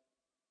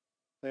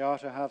 They are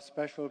to have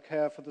special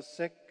care for the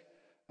sick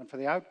and for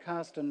the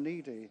outcast and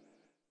needy,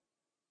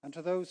 and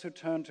to those who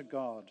turn to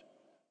God,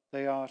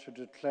 they are to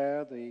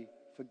declare the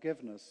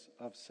forgiveness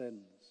of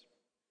sins.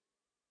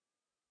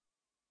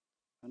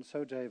 And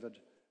so, David,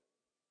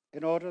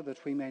 in order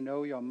that we may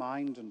know your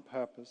mind and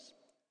purpose,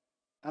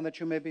 and that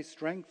you may be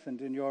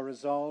strengthened in your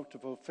resolve to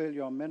fulfill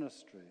your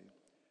ministry,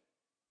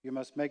 you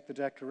must make the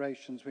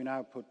declarations we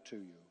now put to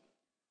you.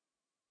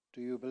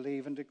 Do you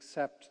believe and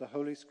accept the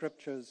Holy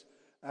Scriptures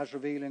as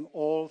revealing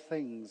all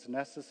things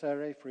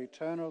necessary for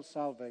eternal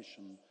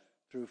salvation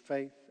through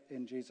faith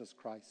in Jesus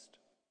Christ?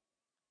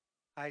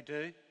 I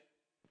do.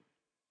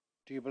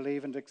 Do you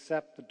believe and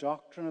accept the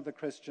doctrine of the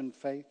Christian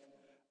faith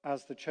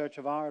as the Church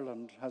of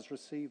Ireland has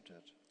received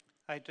it?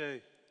 I do.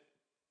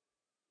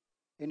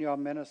 In your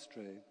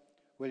ministry,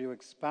 will you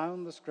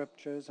expound the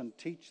Scriptures and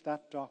teach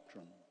that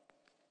doctrine?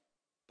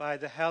 By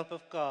the help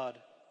of God,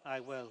 I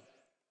will.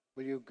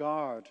 Will you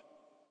guard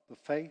the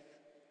faith,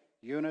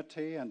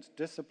 unity, and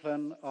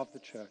discipline of the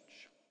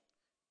Church?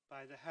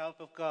 By the help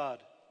of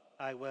God,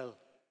 I will.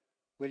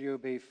 Will you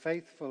be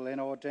faithful in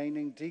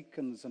ordaining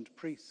deacons and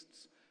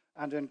priests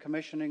and in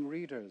commissioning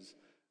readers,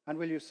 and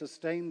will you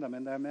sustain them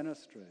in their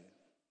ministry?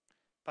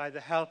 By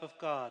the help of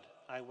God,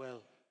 I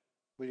will.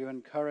 Will you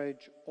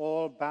encourage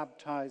all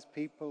baptized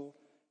people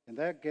in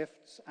their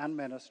gifts and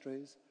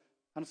ministries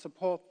and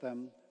support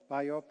them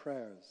by your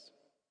prayers?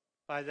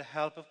 By the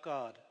help of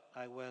God,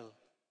 I will.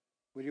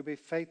 Will you be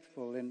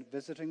faithful in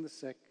visiting the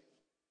sick,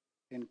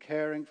 in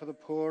caring for the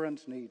poor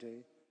and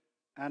needy,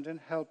 and in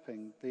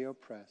helping the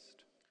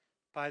oppressed?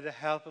 By the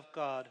help of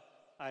God,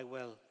 I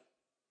will.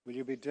 Will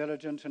you be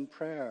diligent in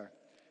prayer,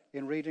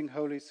 in reading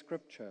Holy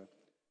Scripture,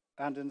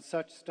 and in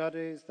such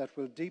studies that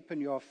will deepen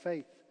your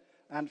faith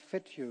and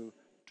fit you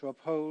to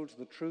uphold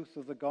the truth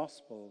of the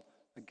gospel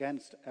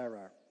against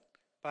error?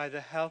 By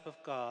the help of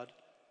God,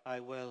 I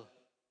will.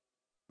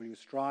 Will you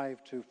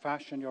strive to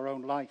fashion your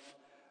own life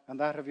and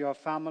that of your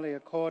family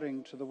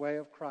according to the way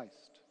of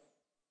Christ?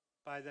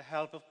 By the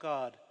help of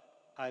God,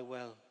 I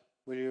will.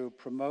 Will you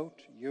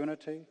promote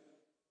unity,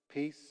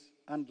 peace,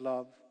 and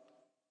love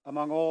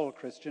among all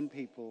Christian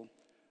people,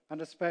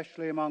 and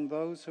especially among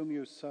those whom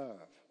you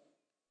serve?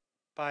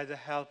 By the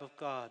help of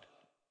God,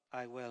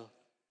 I will.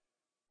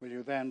 Will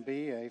you then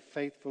be a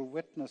faithful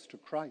witness to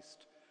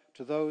Christ,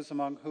 to those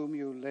among whom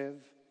you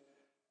live,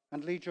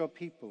 and lead your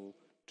people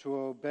to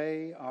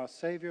obey our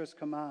Saviour's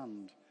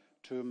command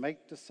to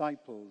make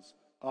disciples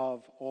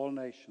of all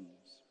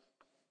nations?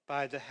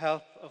 By the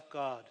help of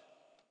God,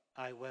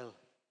 I will.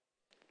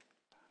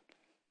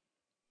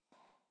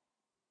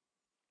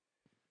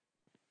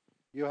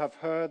 You have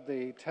heard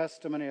the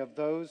testimony of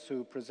those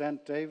who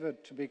present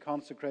David to be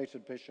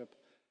consecrated bishop,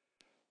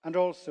 and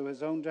also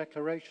his own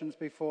declarations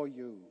before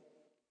you.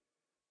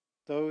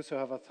 Those who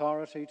have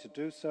authority to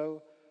do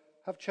so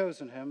have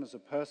chosen him as a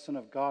person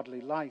of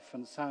godly life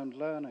and sound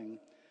learning.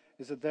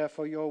 Is it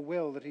therefore your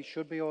will that he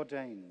should be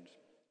ordained?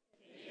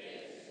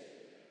 Yes.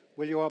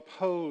 Will you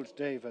uphold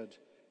David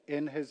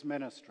in his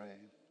ministry?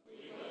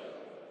 We will.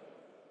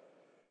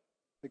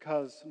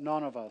 Because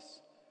none of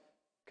us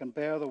can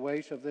bear the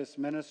weight of this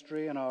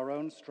ministry in our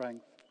own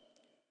strength,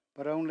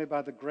 but only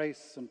by the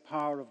grace and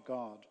power of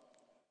God.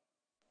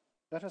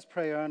 Let us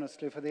pray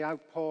earnestly for the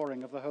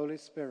outpouring of the Holy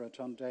Spirit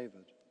on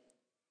David.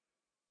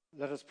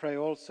 Let us pray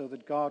also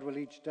that God will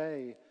each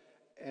day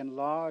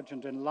enlarge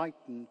and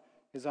enlighten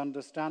his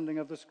understanding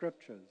of the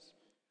Scriptures,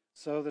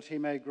 so that he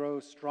may grow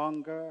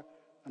stronger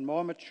and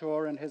more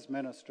mature in his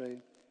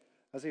ministry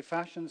as he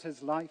fashions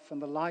his life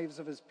and the lives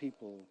of his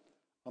people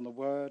on the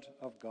Word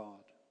of God.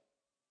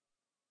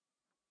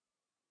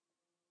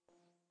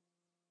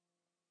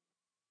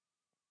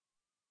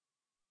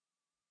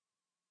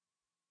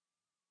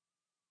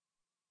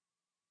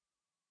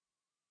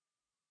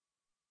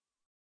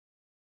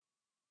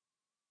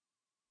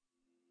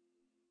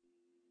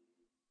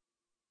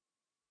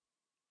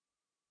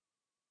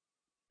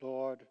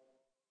 Lord,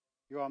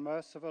 you are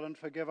merciful and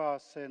forgive our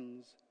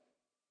sins.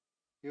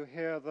 You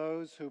hear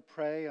those who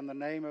pray in the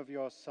name of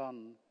your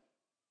Son.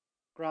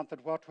 Grant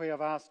that what we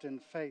have asked in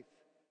faith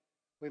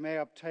we may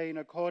obtain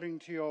according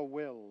to your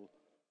will,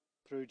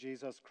 through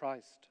Jesus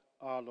Christ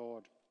our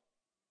Lord.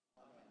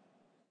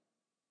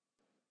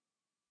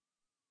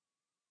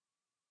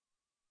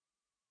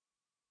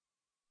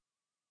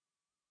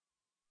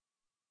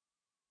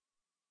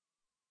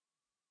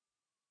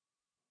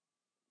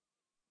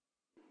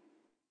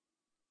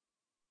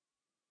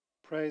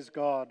 Praise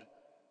God,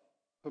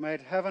 who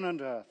made heaven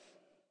and earth,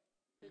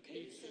 Who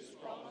keeps his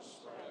promise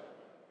forever.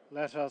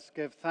 Let us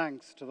give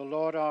thanks to the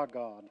Lord our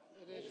God.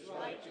 It is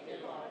right to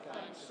give our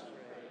thanks and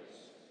praise.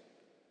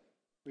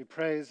 We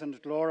praise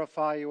and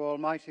glorify you,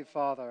 Almighty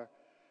Father,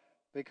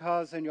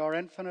 because in your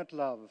infinite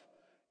love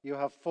you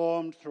have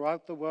formed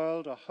throughout the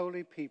world a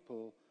holy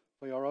people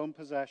for your own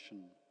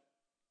possession,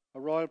 a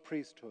royal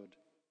priesthood,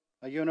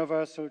 a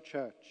universal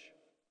church.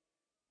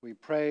 We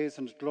praise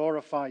and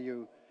glorify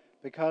you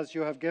because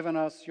you have given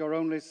us your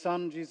only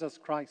Son, Jesus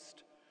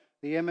Christ,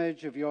 the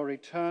image of your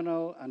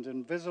eternal and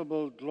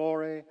invisible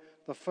glory,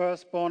 the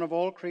firstborn of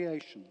all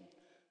creation,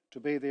 to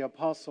be the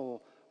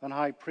apostle and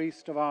high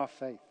priest of our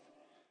faith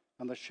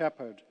and the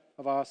shepherd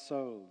of our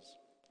souls.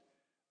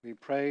 We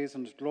praise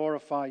and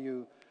glorify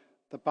you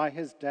that by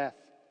his death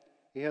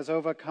he has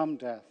overcome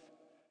death,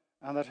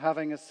 and that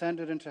having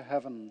ascended into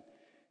heaven,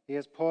 he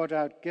has poured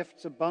out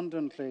gifts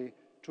abundantly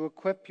to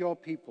equip your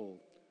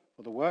people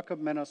for the work of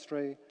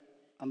ministry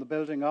and the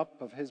building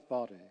up of his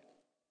body.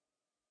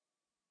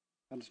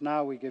 And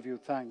now we give you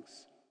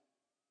thanks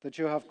that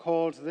you have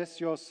called this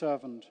your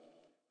servant,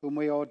 whom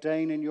we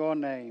ordain in your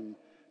name,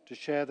 to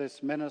share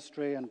this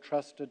ministry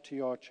entrusted to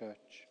your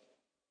church.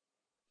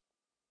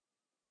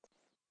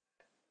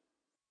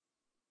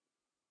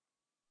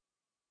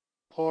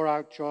 Pour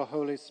out your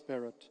Holy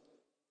Spirit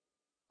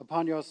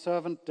upon your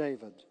servant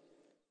David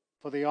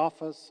for the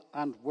office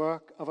and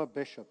work of a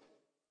bishop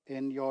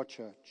in your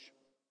church.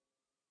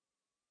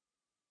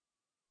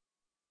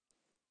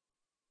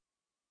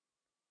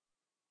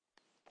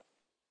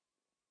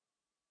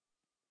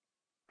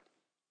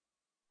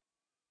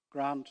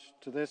 Grant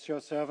to this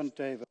your servant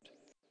David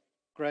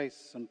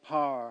grace and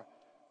power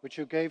which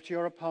you gave to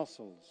your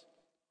apostles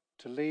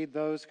to lead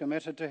those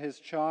committed to his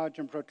charge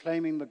in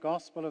proclaiming the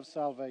gospel of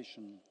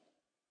salvation.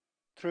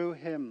 Through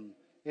him,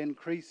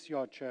 increase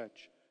your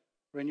church,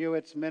 renew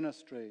its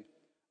ministry,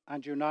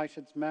 and unite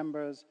its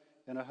members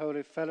in a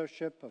holy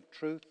fellowship of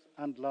truth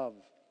and love.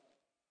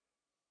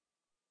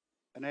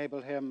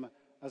 Enable him,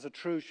 as a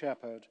true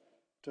shepherd,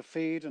 to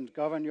feed and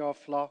govern your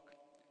flock,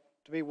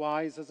 to be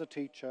wise as a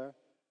teacher,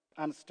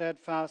 and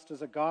steadfast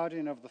as a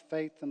guardian of the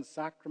faith and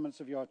sacraments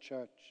of your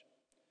church.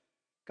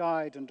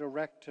 Guide and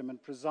direct him in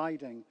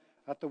presiding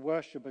at the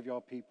worship of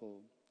your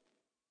people.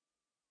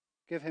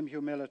 Give him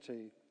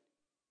humility,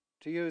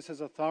 to use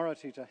his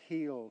authority to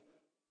heal,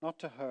 not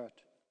to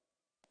hurt,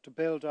 to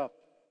build up,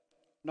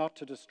 not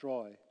to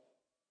destroy.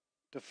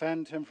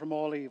 Defend him from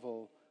all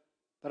evil,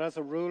 that as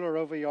a ruler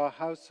over your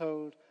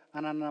household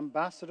and an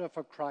ambassador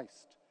for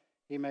Christ,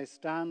 he may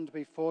stand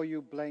before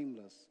you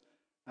blameless,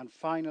 and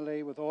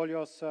finally, with all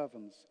your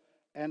servants,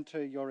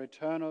 enter your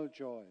eternal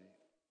joy.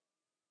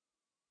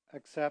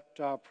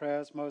 Accept our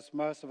prayers, most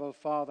merciful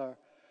Father,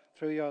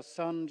 through your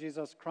Son,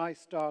 Jesus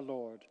Christ our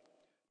Lord,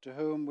 to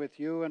whom with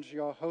you and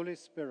your Holy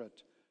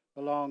Spirit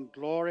belong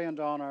glory and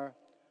honor,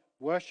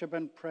 worship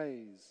and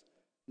praise,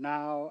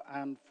 now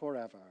and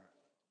forever.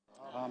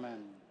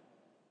 Amen.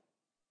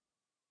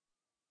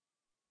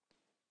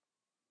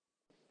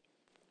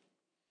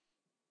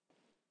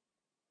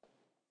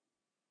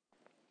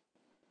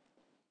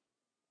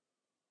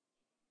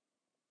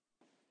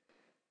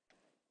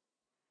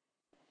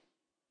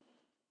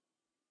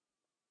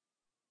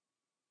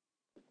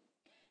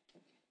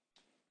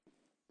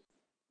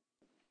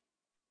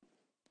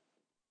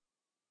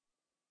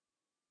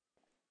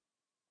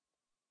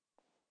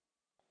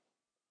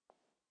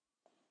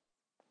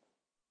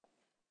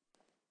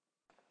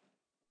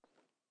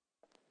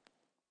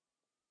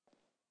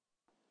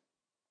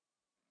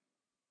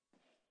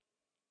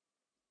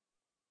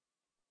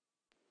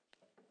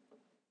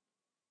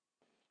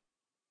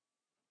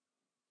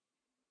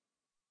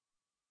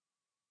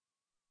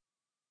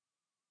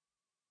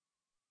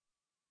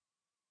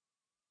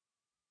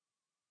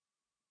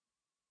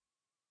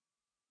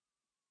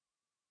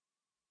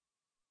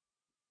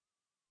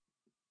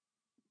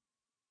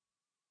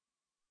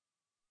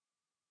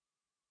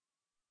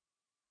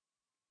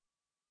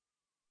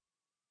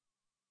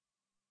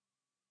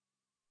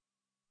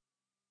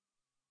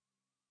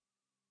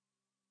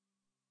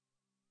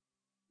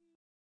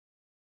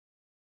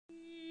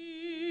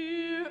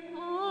 Here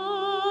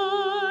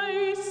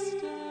I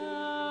stand,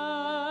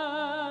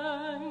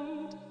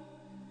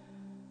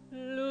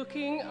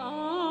 looking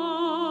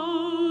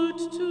out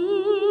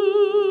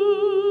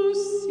to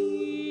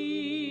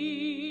sea,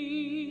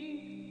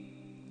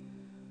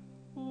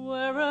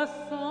 where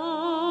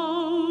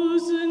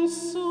 1,000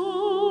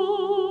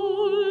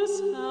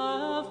 souls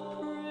have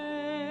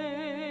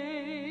prayed,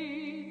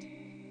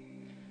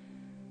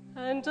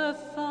 and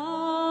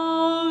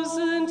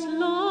 1,000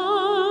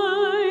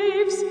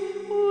 lives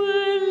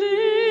were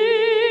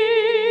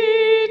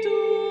laid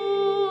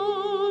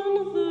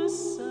on the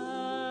sand,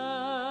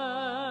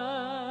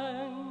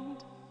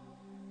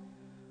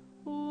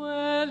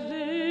 were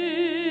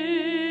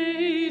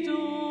laid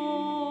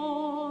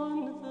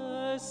on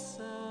the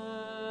sand.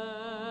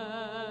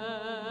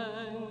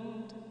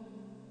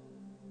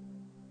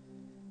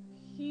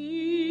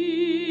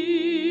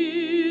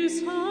 Years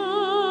have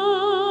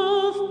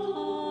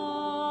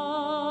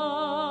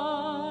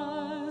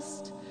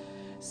passed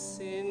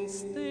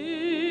since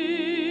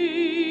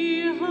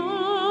they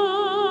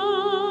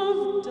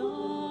have died,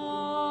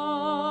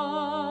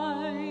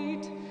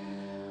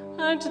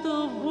 and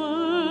the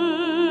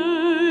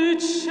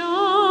word shall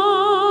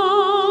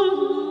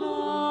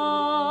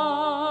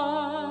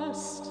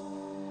last,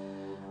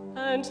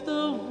 and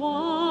the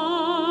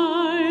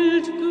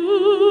wild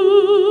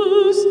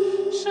goose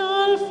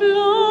shall fly,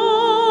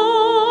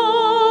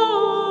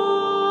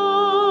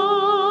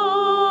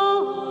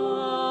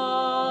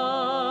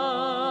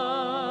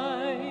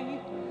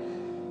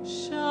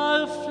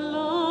 shall fly.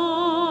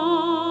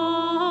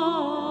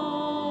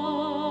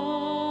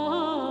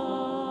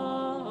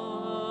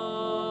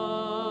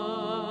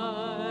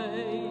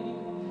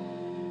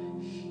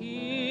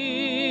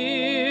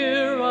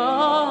 Here I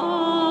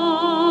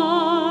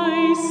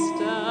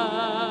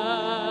stand,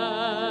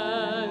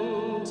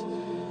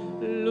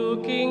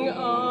 looking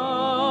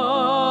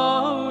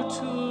out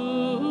to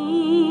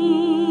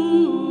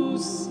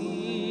sea,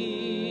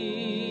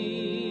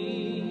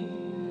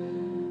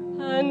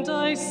 and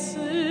I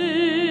say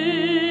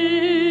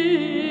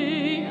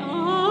a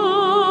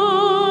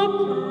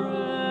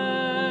prayer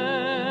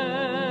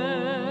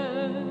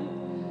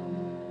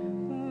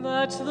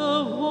that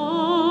the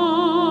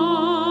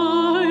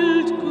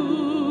wild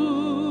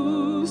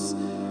goose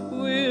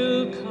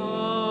will come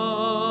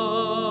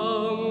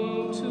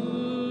to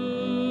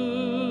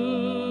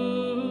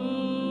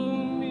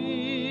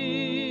me.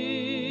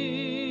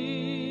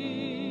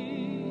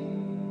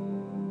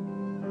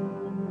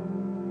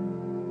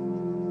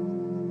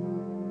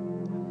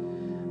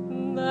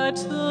 That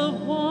the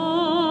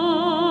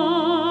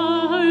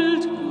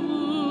wild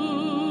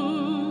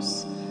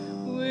goose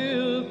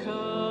will come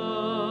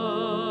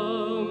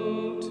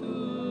to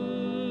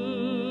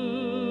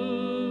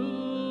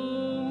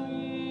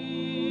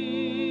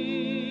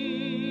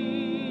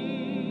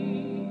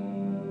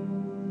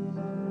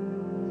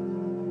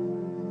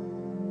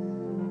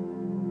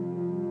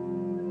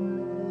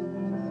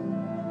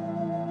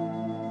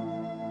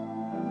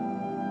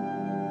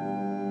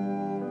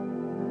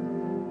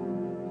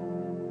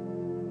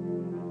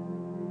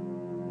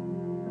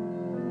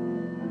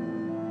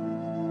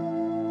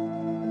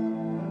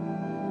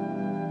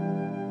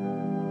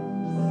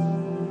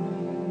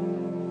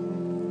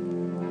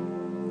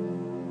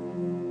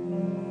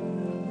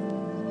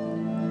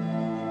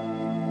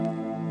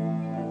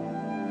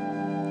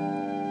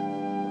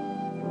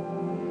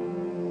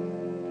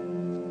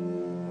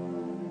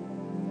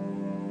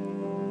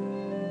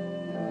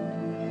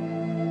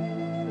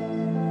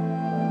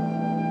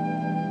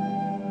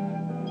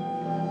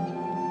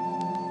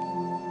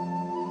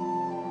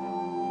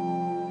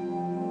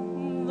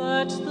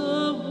that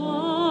the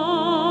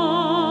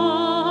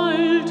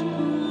wild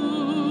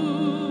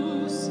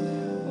goose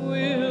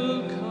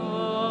will come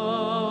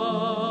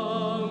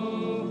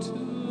to me.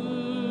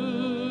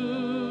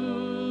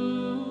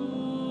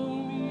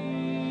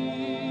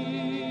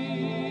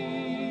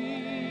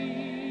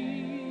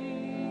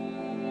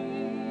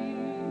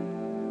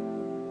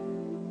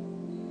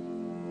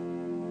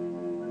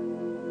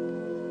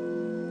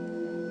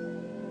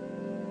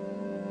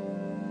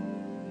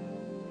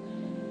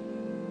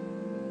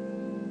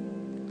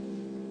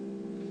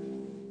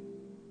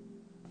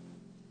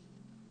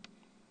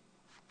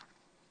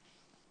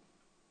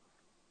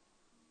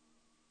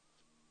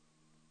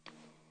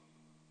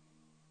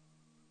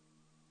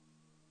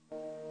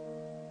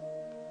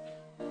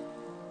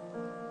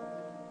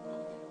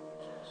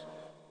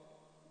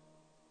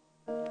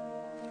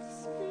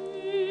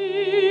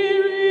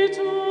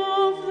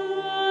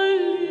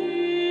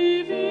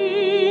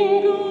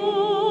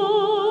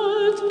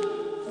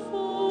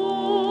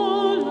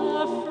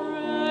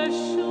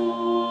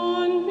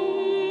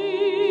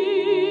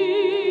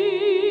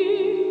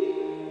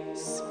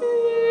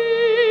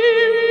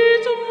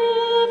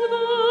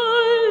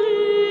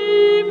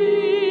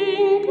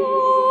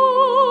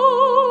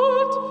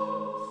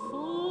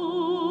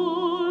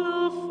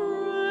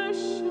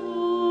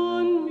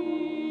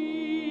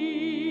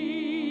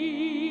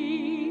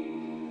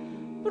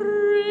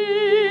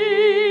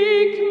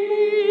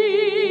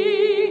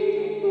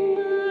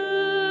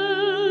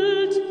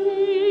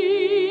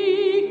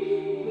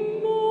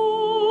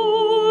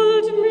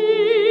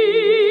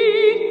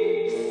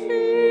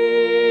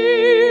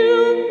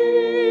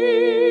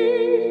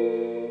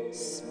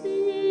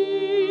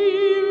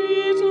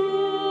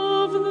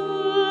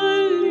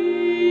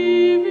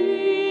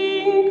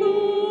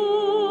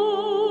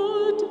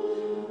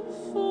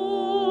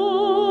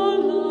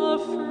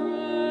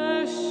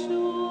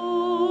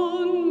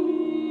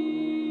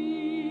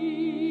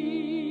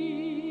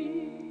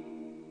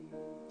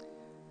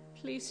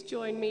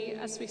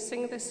 as we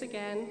sing this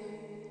again.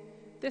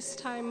 This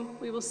time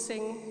we will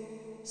sing,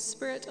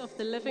 Spirit of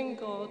the living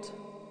God,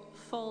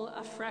 fall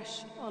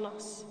afresh on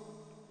us.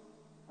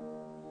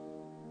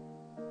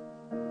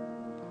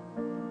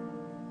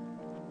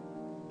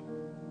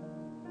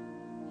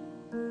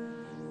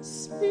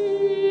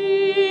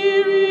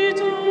 Spirit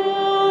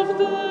of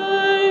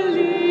the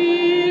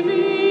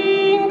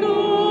living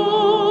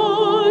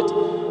God,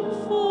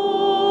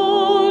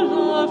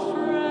 fall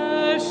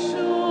afresh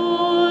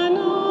on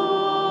us.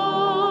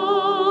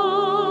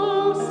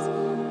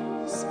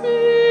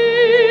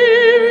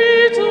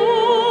 Spirit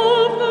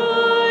of the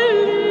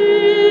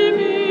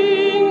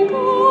living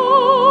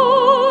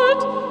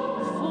God,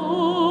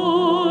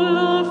 fall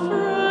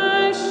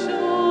afresh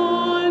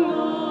on us.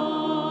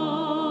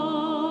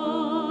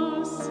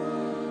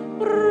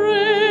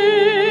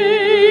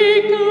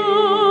 Break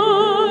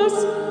us,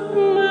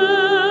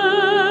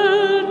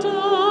 melt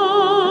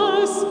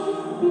us,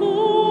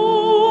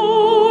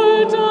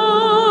 mold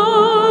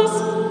us,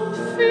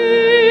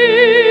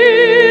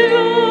 fill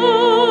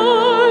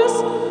us,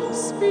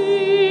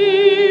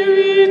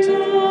 Spirit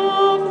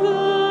of the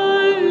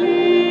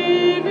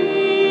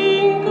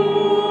living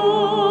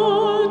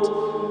God,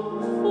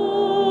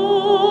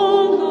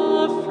 fall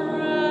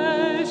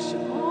afresh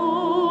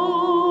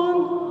on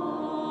us.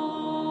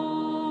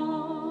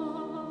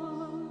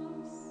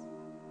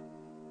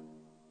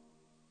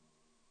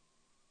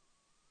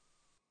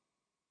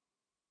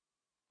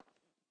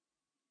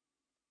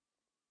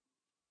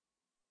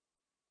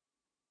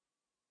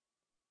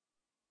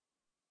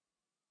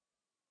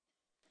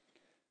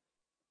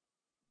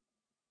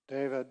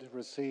 David,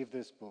 receive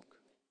this book.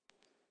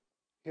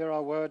 Here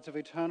are words of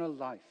eternal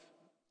life.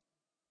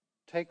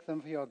 Take them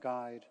for your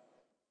guide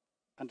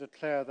and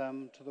declare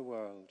them to the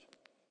world.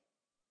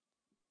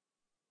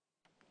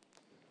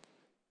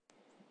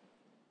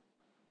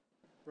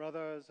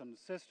 Brothers and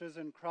sisters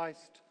in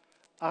Christ,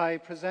 I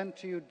present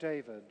to you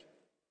David,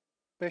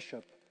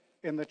 Bishop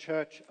in the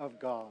Church of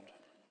God.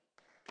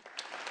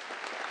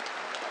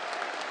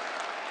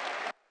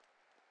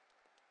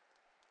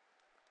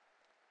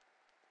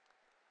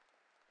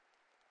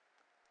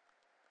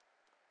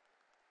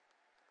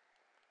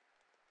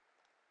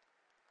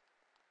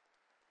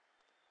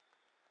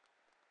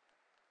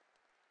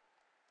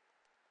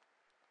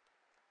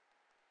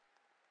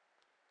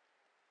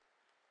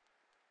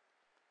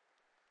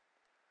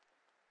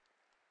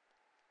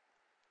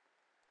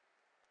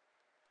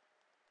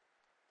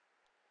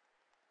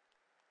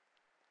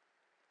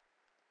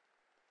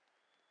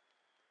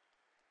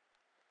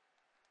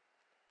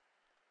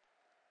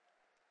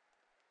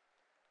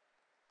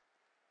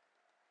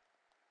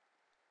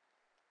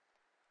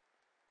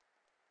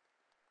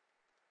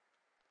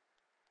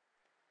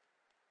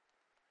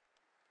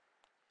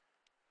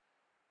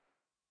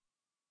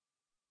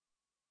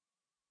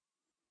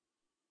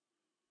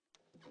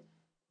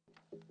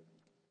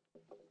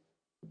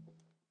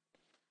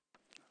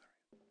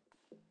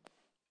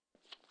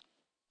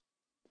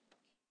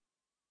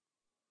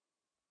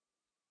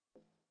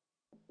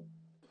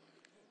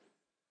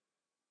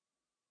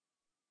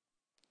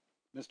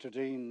 Mr.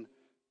 Dean,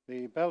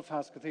 the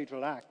Belfast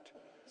Cathedral Act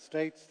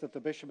states that the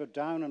Bishop of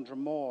Down and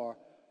Dromore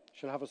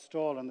shall have a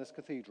stall in this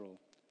cathedral,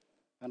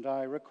 and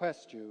I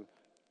request you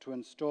to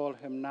install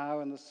him now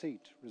in the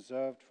seat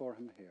reserved for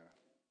him here.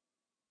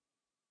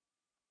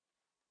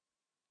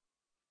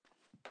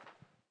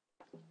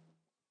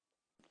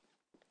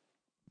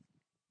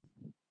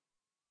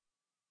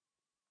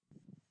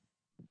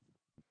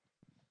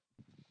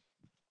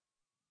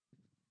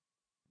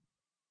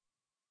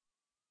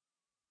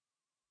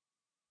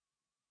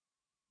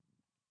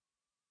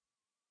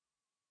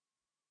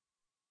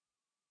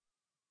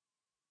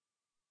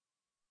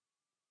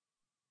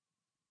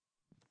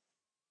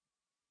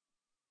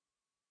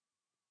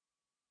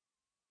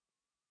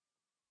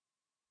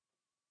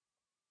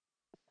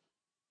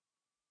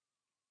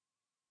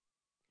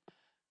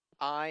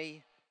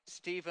 I,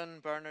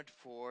 Stephen Bernard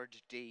Ford,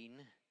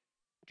 Dean,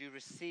 do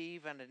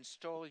receive and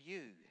install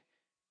you,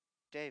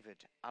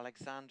 David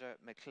Alexander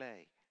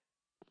Maclay,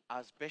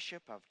 as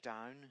Bishop of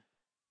Down,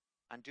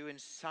 and do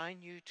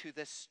assign you to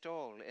this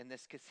stall in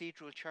this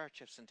Cathedral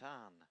Church of St.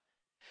 Anne,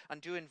 and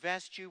do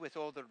invest you with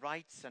all the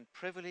rights and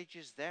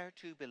privileges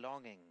thereto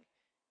belonging,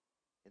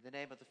 in the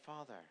name of the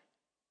Father,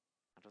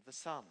 and of the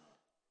Son,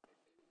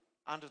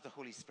 and of the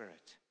Holy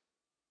Spirit.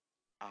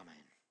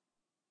 Amen.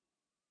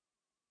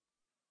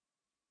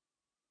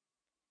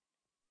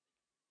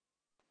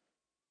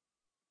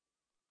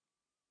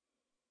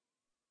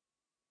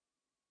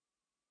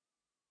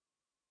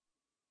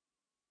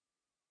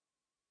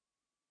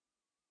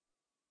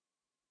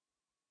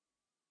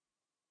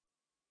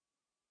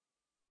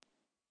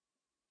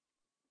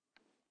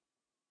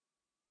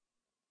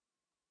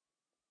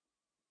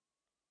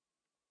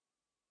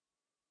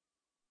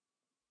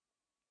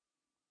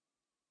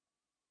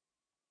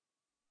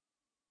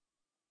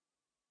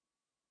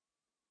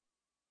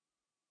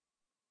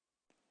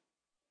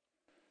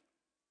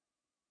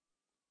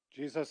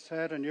 Jesus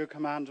said, "A new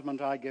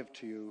commandment I give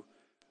to you,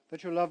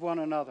 that you love one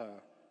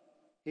another,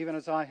 even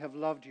as I have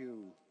loved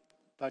you,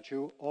 that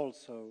you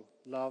also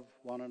love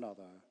one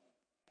another.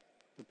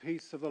 The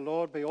peace of the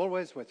Lord be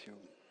always with you.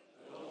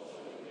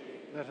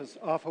 Let us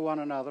offer one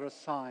another a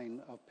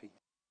sign of peace.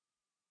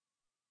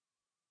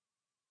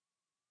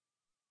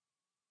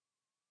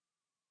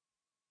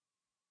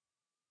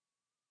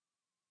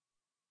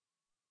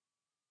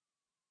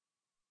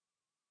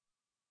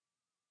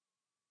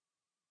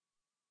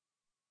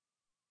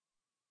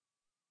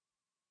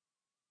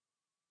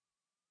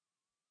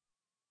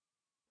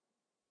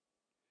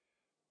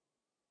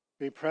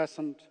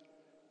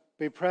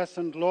 Be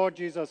present, Lord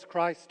Jesus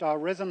Christ, our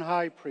risen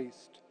high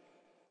priest.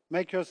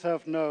 Make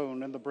yourself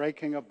known in the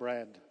breaking of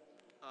bread.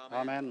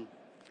 Amen.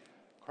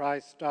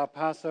 Christ, our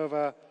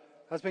Passover,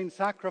 has been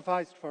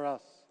sacrificed for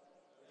us.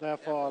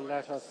 Therefore,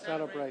 let us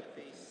celebrate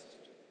the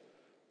feast.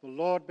 The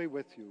Lord be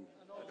with you.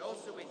 And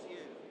also with you.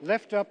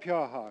 Lift up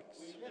your hearts.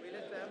 We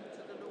lift them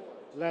to the Lord.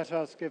 Let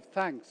us give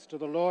thanks to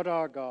the Lord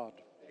our God.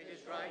 It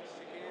is right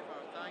to give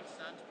our thanks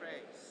and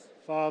praise.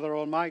 Father,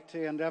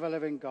 almighty and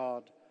ever-living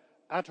God,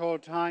 at all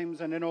times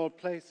and in all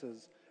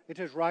places, it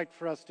is right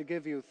for us to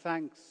give you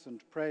thanks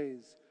and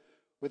praise.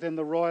 Within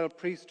the royal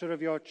priesthood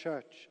of your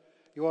church,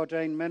 you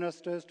ordain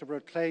ministers to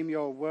proclaim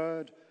your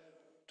word,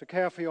 to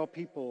care for your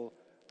people,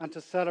 and to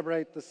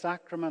celebrate the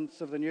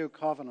sacraments of the new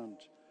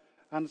covenant.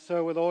 And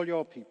so with all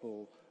your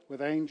people,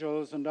 with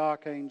angels and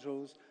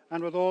archangels,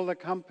 and with all the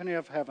company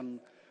of heaven,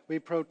 we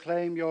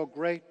proclaim your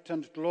great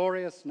and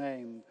glorious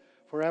name,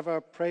 forever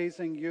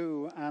praising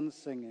you and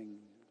singing.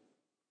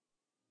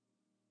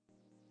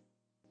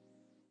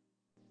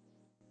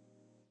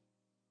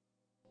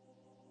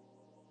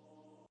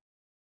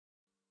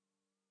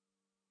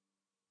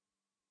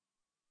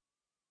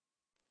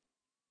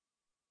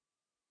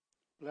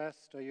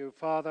 Blessed are you,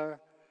 Father,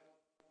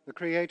 the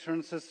creator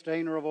and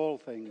sustainer of all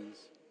things.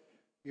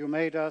 You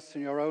made us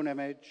in your own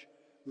image,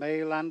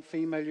 male and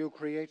female you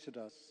created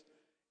us.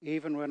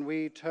 Even when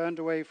we turned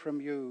away from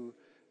you,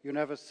 you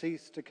never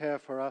ceased to care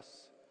for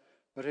us.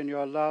 But in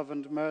your love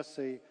and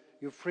mercy,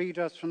 you freed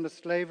us from the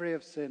slavery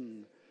of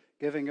sin,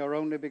 giving your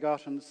only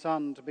begotten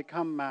Son to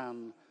become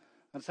man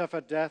and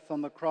suffer death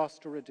on the cross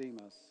to redeem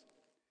us.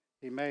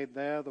 He made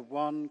there the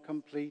one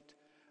complete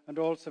and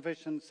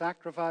all-sufficient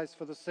sacrifice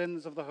for the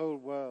sins of the whole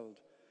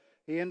world.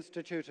 He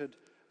instituted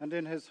and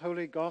in his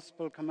holy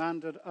gospel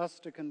commanded us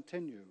to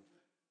continue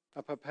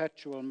a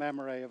perpetual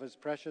memory of his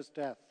precious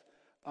death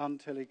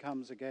until he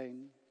comes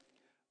again.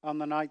 On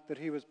the night that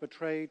he was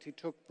betrayed, he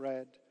took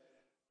bread,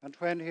 and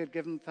when he had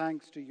given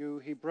thanks to you,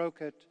 he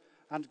broke it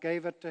and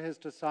gave it to his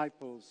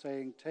disciples,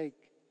 saying,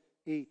 "Take,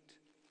 eat.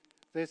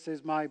 This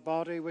is my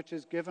body, which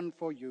is given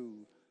for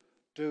you.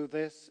 Do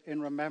this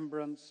in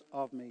remembrance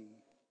of me."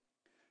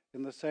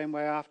 In the same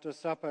way, after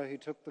supper, he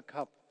took the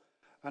cup,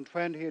 and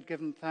when he had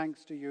given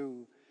thanks to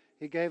you,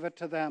 he gave it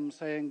to them,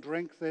 saying,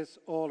 "Drink this,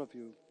 all of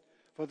you,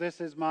 for this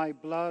is my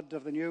blood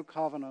of the new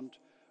covenant,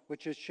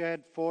 which is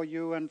shed for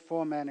you and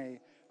for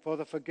many, for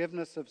the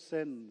forgiveness of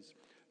sins.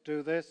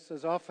 Do this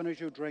as often as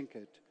you drink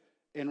it,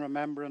 in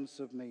remembrance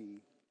of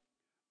me."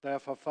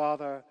 Therefore,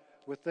 Father,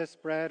 with this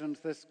bread and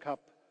this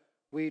cup,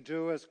 we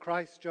do as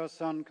Christ your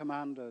Son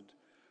commanded.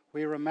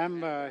 We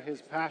remember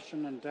his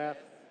passion and death.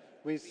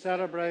 We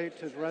celebrate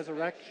his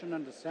resurrection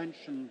and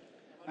ascension,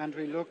 and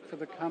we look for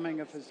the coming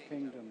of his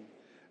kingdom.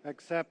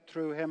 Accept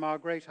through him, our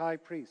great high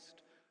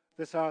priest,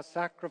 this our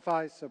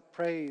sacrifice of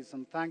praise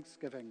and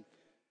thanksgiving.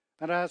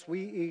 And as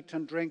we eat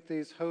and drink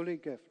these holy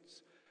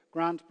gifts,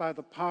 grant by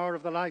the power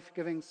of the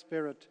life-giving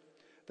Spirit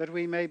that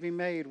we may be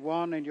made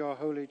one in your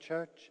holy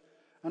church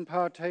and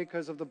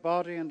partakers of the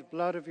body and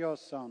blood of your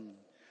Son,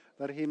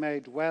 that he may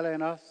dwell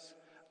in us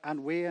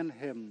and we in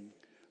him,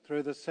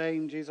 through the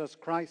same Jesus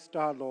Christ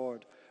our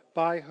Lord,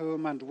 by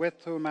whom and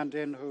with whom and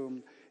in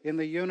whom, in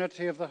the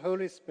unity of the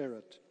Holy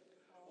Spirit,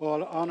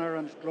 all honor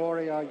and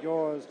glory are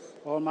yours,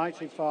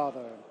 Almighty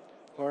Father,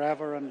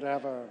 forever and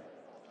ever.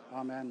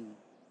 Amen.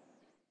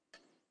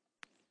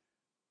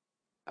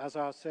 As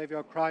our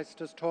Savior Christ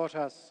has taught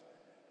us,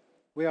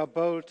 we are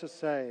bold to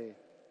say,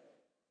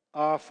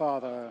 "Our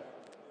Father,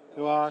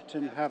 who art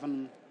in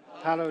heaven,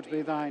 hallowed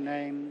be thy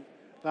name.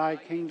 Thy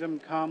kingdom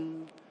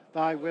come,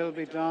 thy will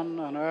be done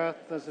on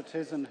earth as it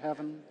is in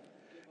heaven.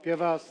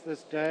 Give us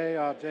this day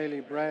our daily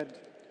bread,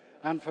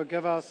 and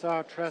forgive us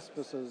our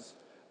trespasses,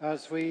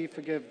 as we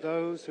forgive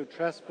those who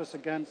trespass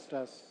against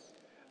us.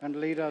 And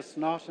lead us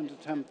not into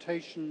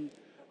temptation,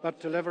 but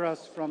deliver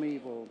us from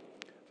evil.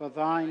 For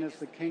thine is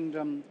the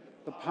kingdom,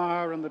 the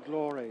power, and the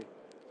glory,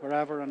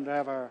 forever and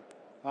ever.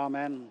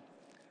 Amen."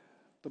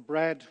 The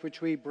bread which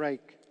we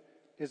break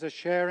is a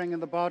sharing in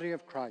the body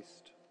of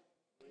Christ.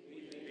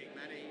 Being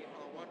many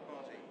are one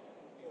body,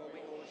 for we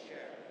all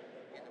share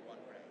in the one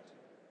bread.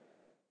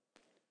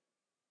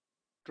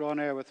 Draw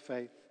near with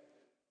faith.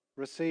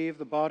 Receive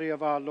the body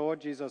of our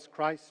Lord Jesus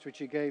Christ, which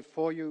he gave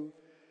for you,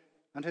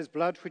 and his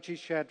blood which he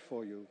shed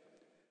for you.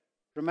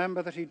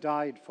 Remember that he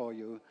died for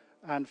you,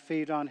 and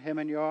feed on him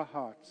in your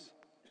hearts,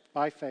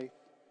 by faith,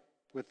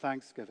 with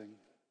thanksgiving.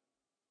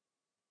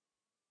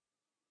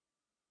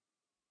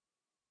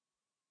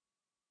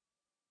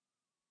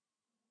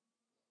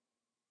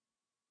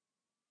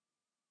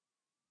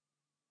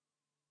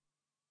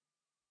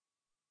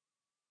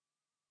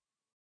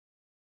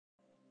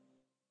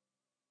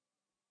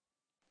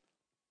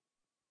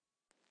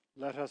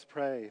 Let us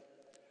pray.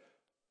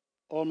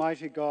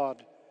 Almighty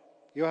God,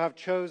 you have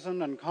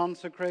chosen and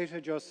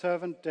consecrated your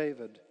servant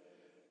David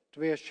to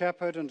be a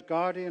shepherd and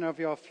guardian of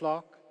your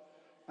flock,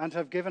 and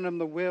have given him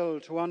the will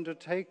to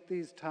undertake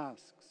these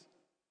tasks.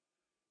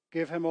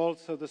 Give him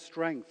also the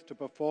strength to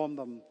perform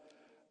them,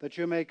 that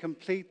you may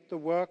complete the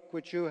work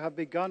which you have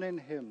begun in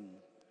him,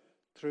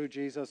 through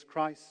Jesus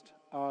Christ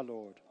our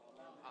Lord.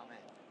 Amen.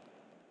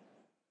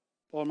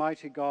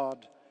 Almighty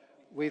God,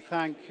 we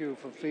thank you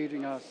for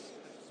feeding us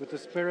with the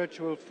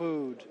spiritual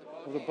food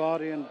of the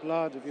body and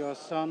blood of your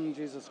Son,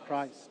 Jesus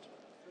Christ.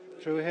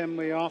 Through him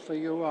we offer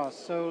you our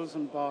souls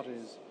and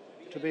bodies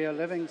to be a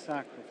living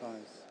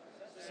sacrifice.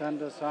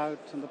 Send us out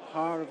in the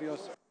power of your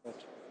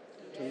Spirit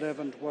to live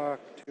and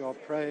work to your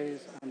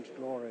praise and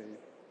glory.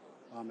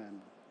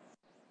 Amen.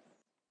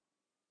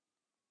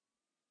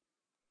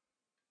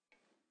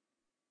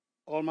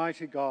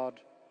 Almighty God,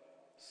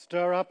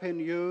 stir up in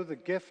you the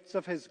gifts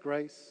of his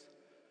grace.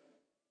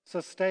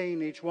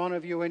 Sustain each one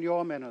of you in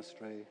your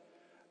ministry,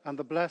 and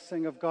the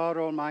blessing of God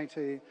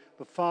Almighty,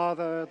 the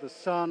Father, the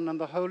Son, and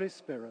the Holy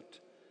Spirit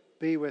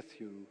be with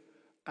you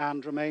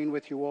and remain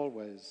with you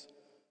always.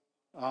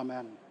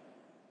 Amen.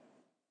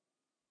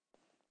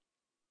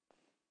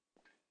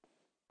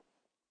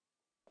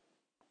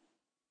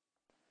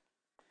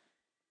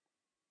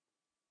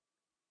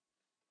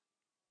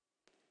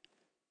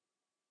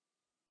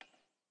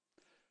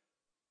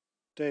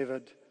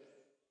 David,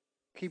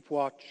 keep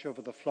watch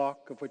over the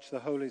flock of which the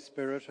Holy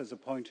Spirit has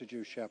appointed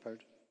you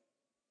shepherd.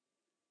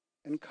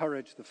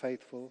 Encourage the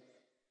faithful,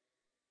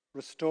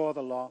 restore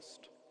the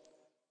lost,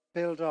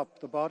 build up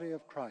the body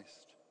of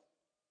Christ,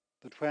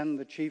 that when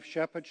the chief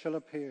shepherd shall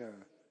appear,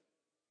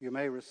 you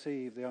may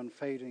receive the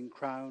unfading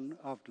crown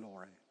of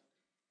glory.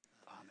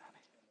 Amen.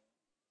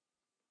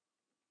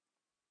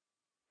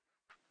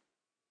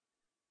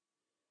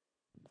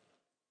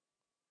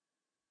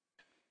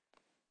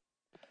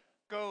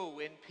 Go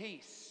in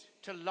peace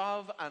to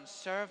love and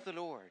serve the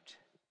Lord.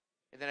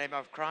 In the name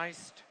of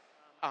Christ,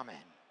 amen.